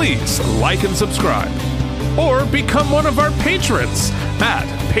nonsense, please like and subscribe. Or become one of our patrons at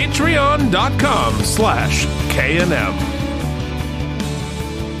patreon.com/KNM.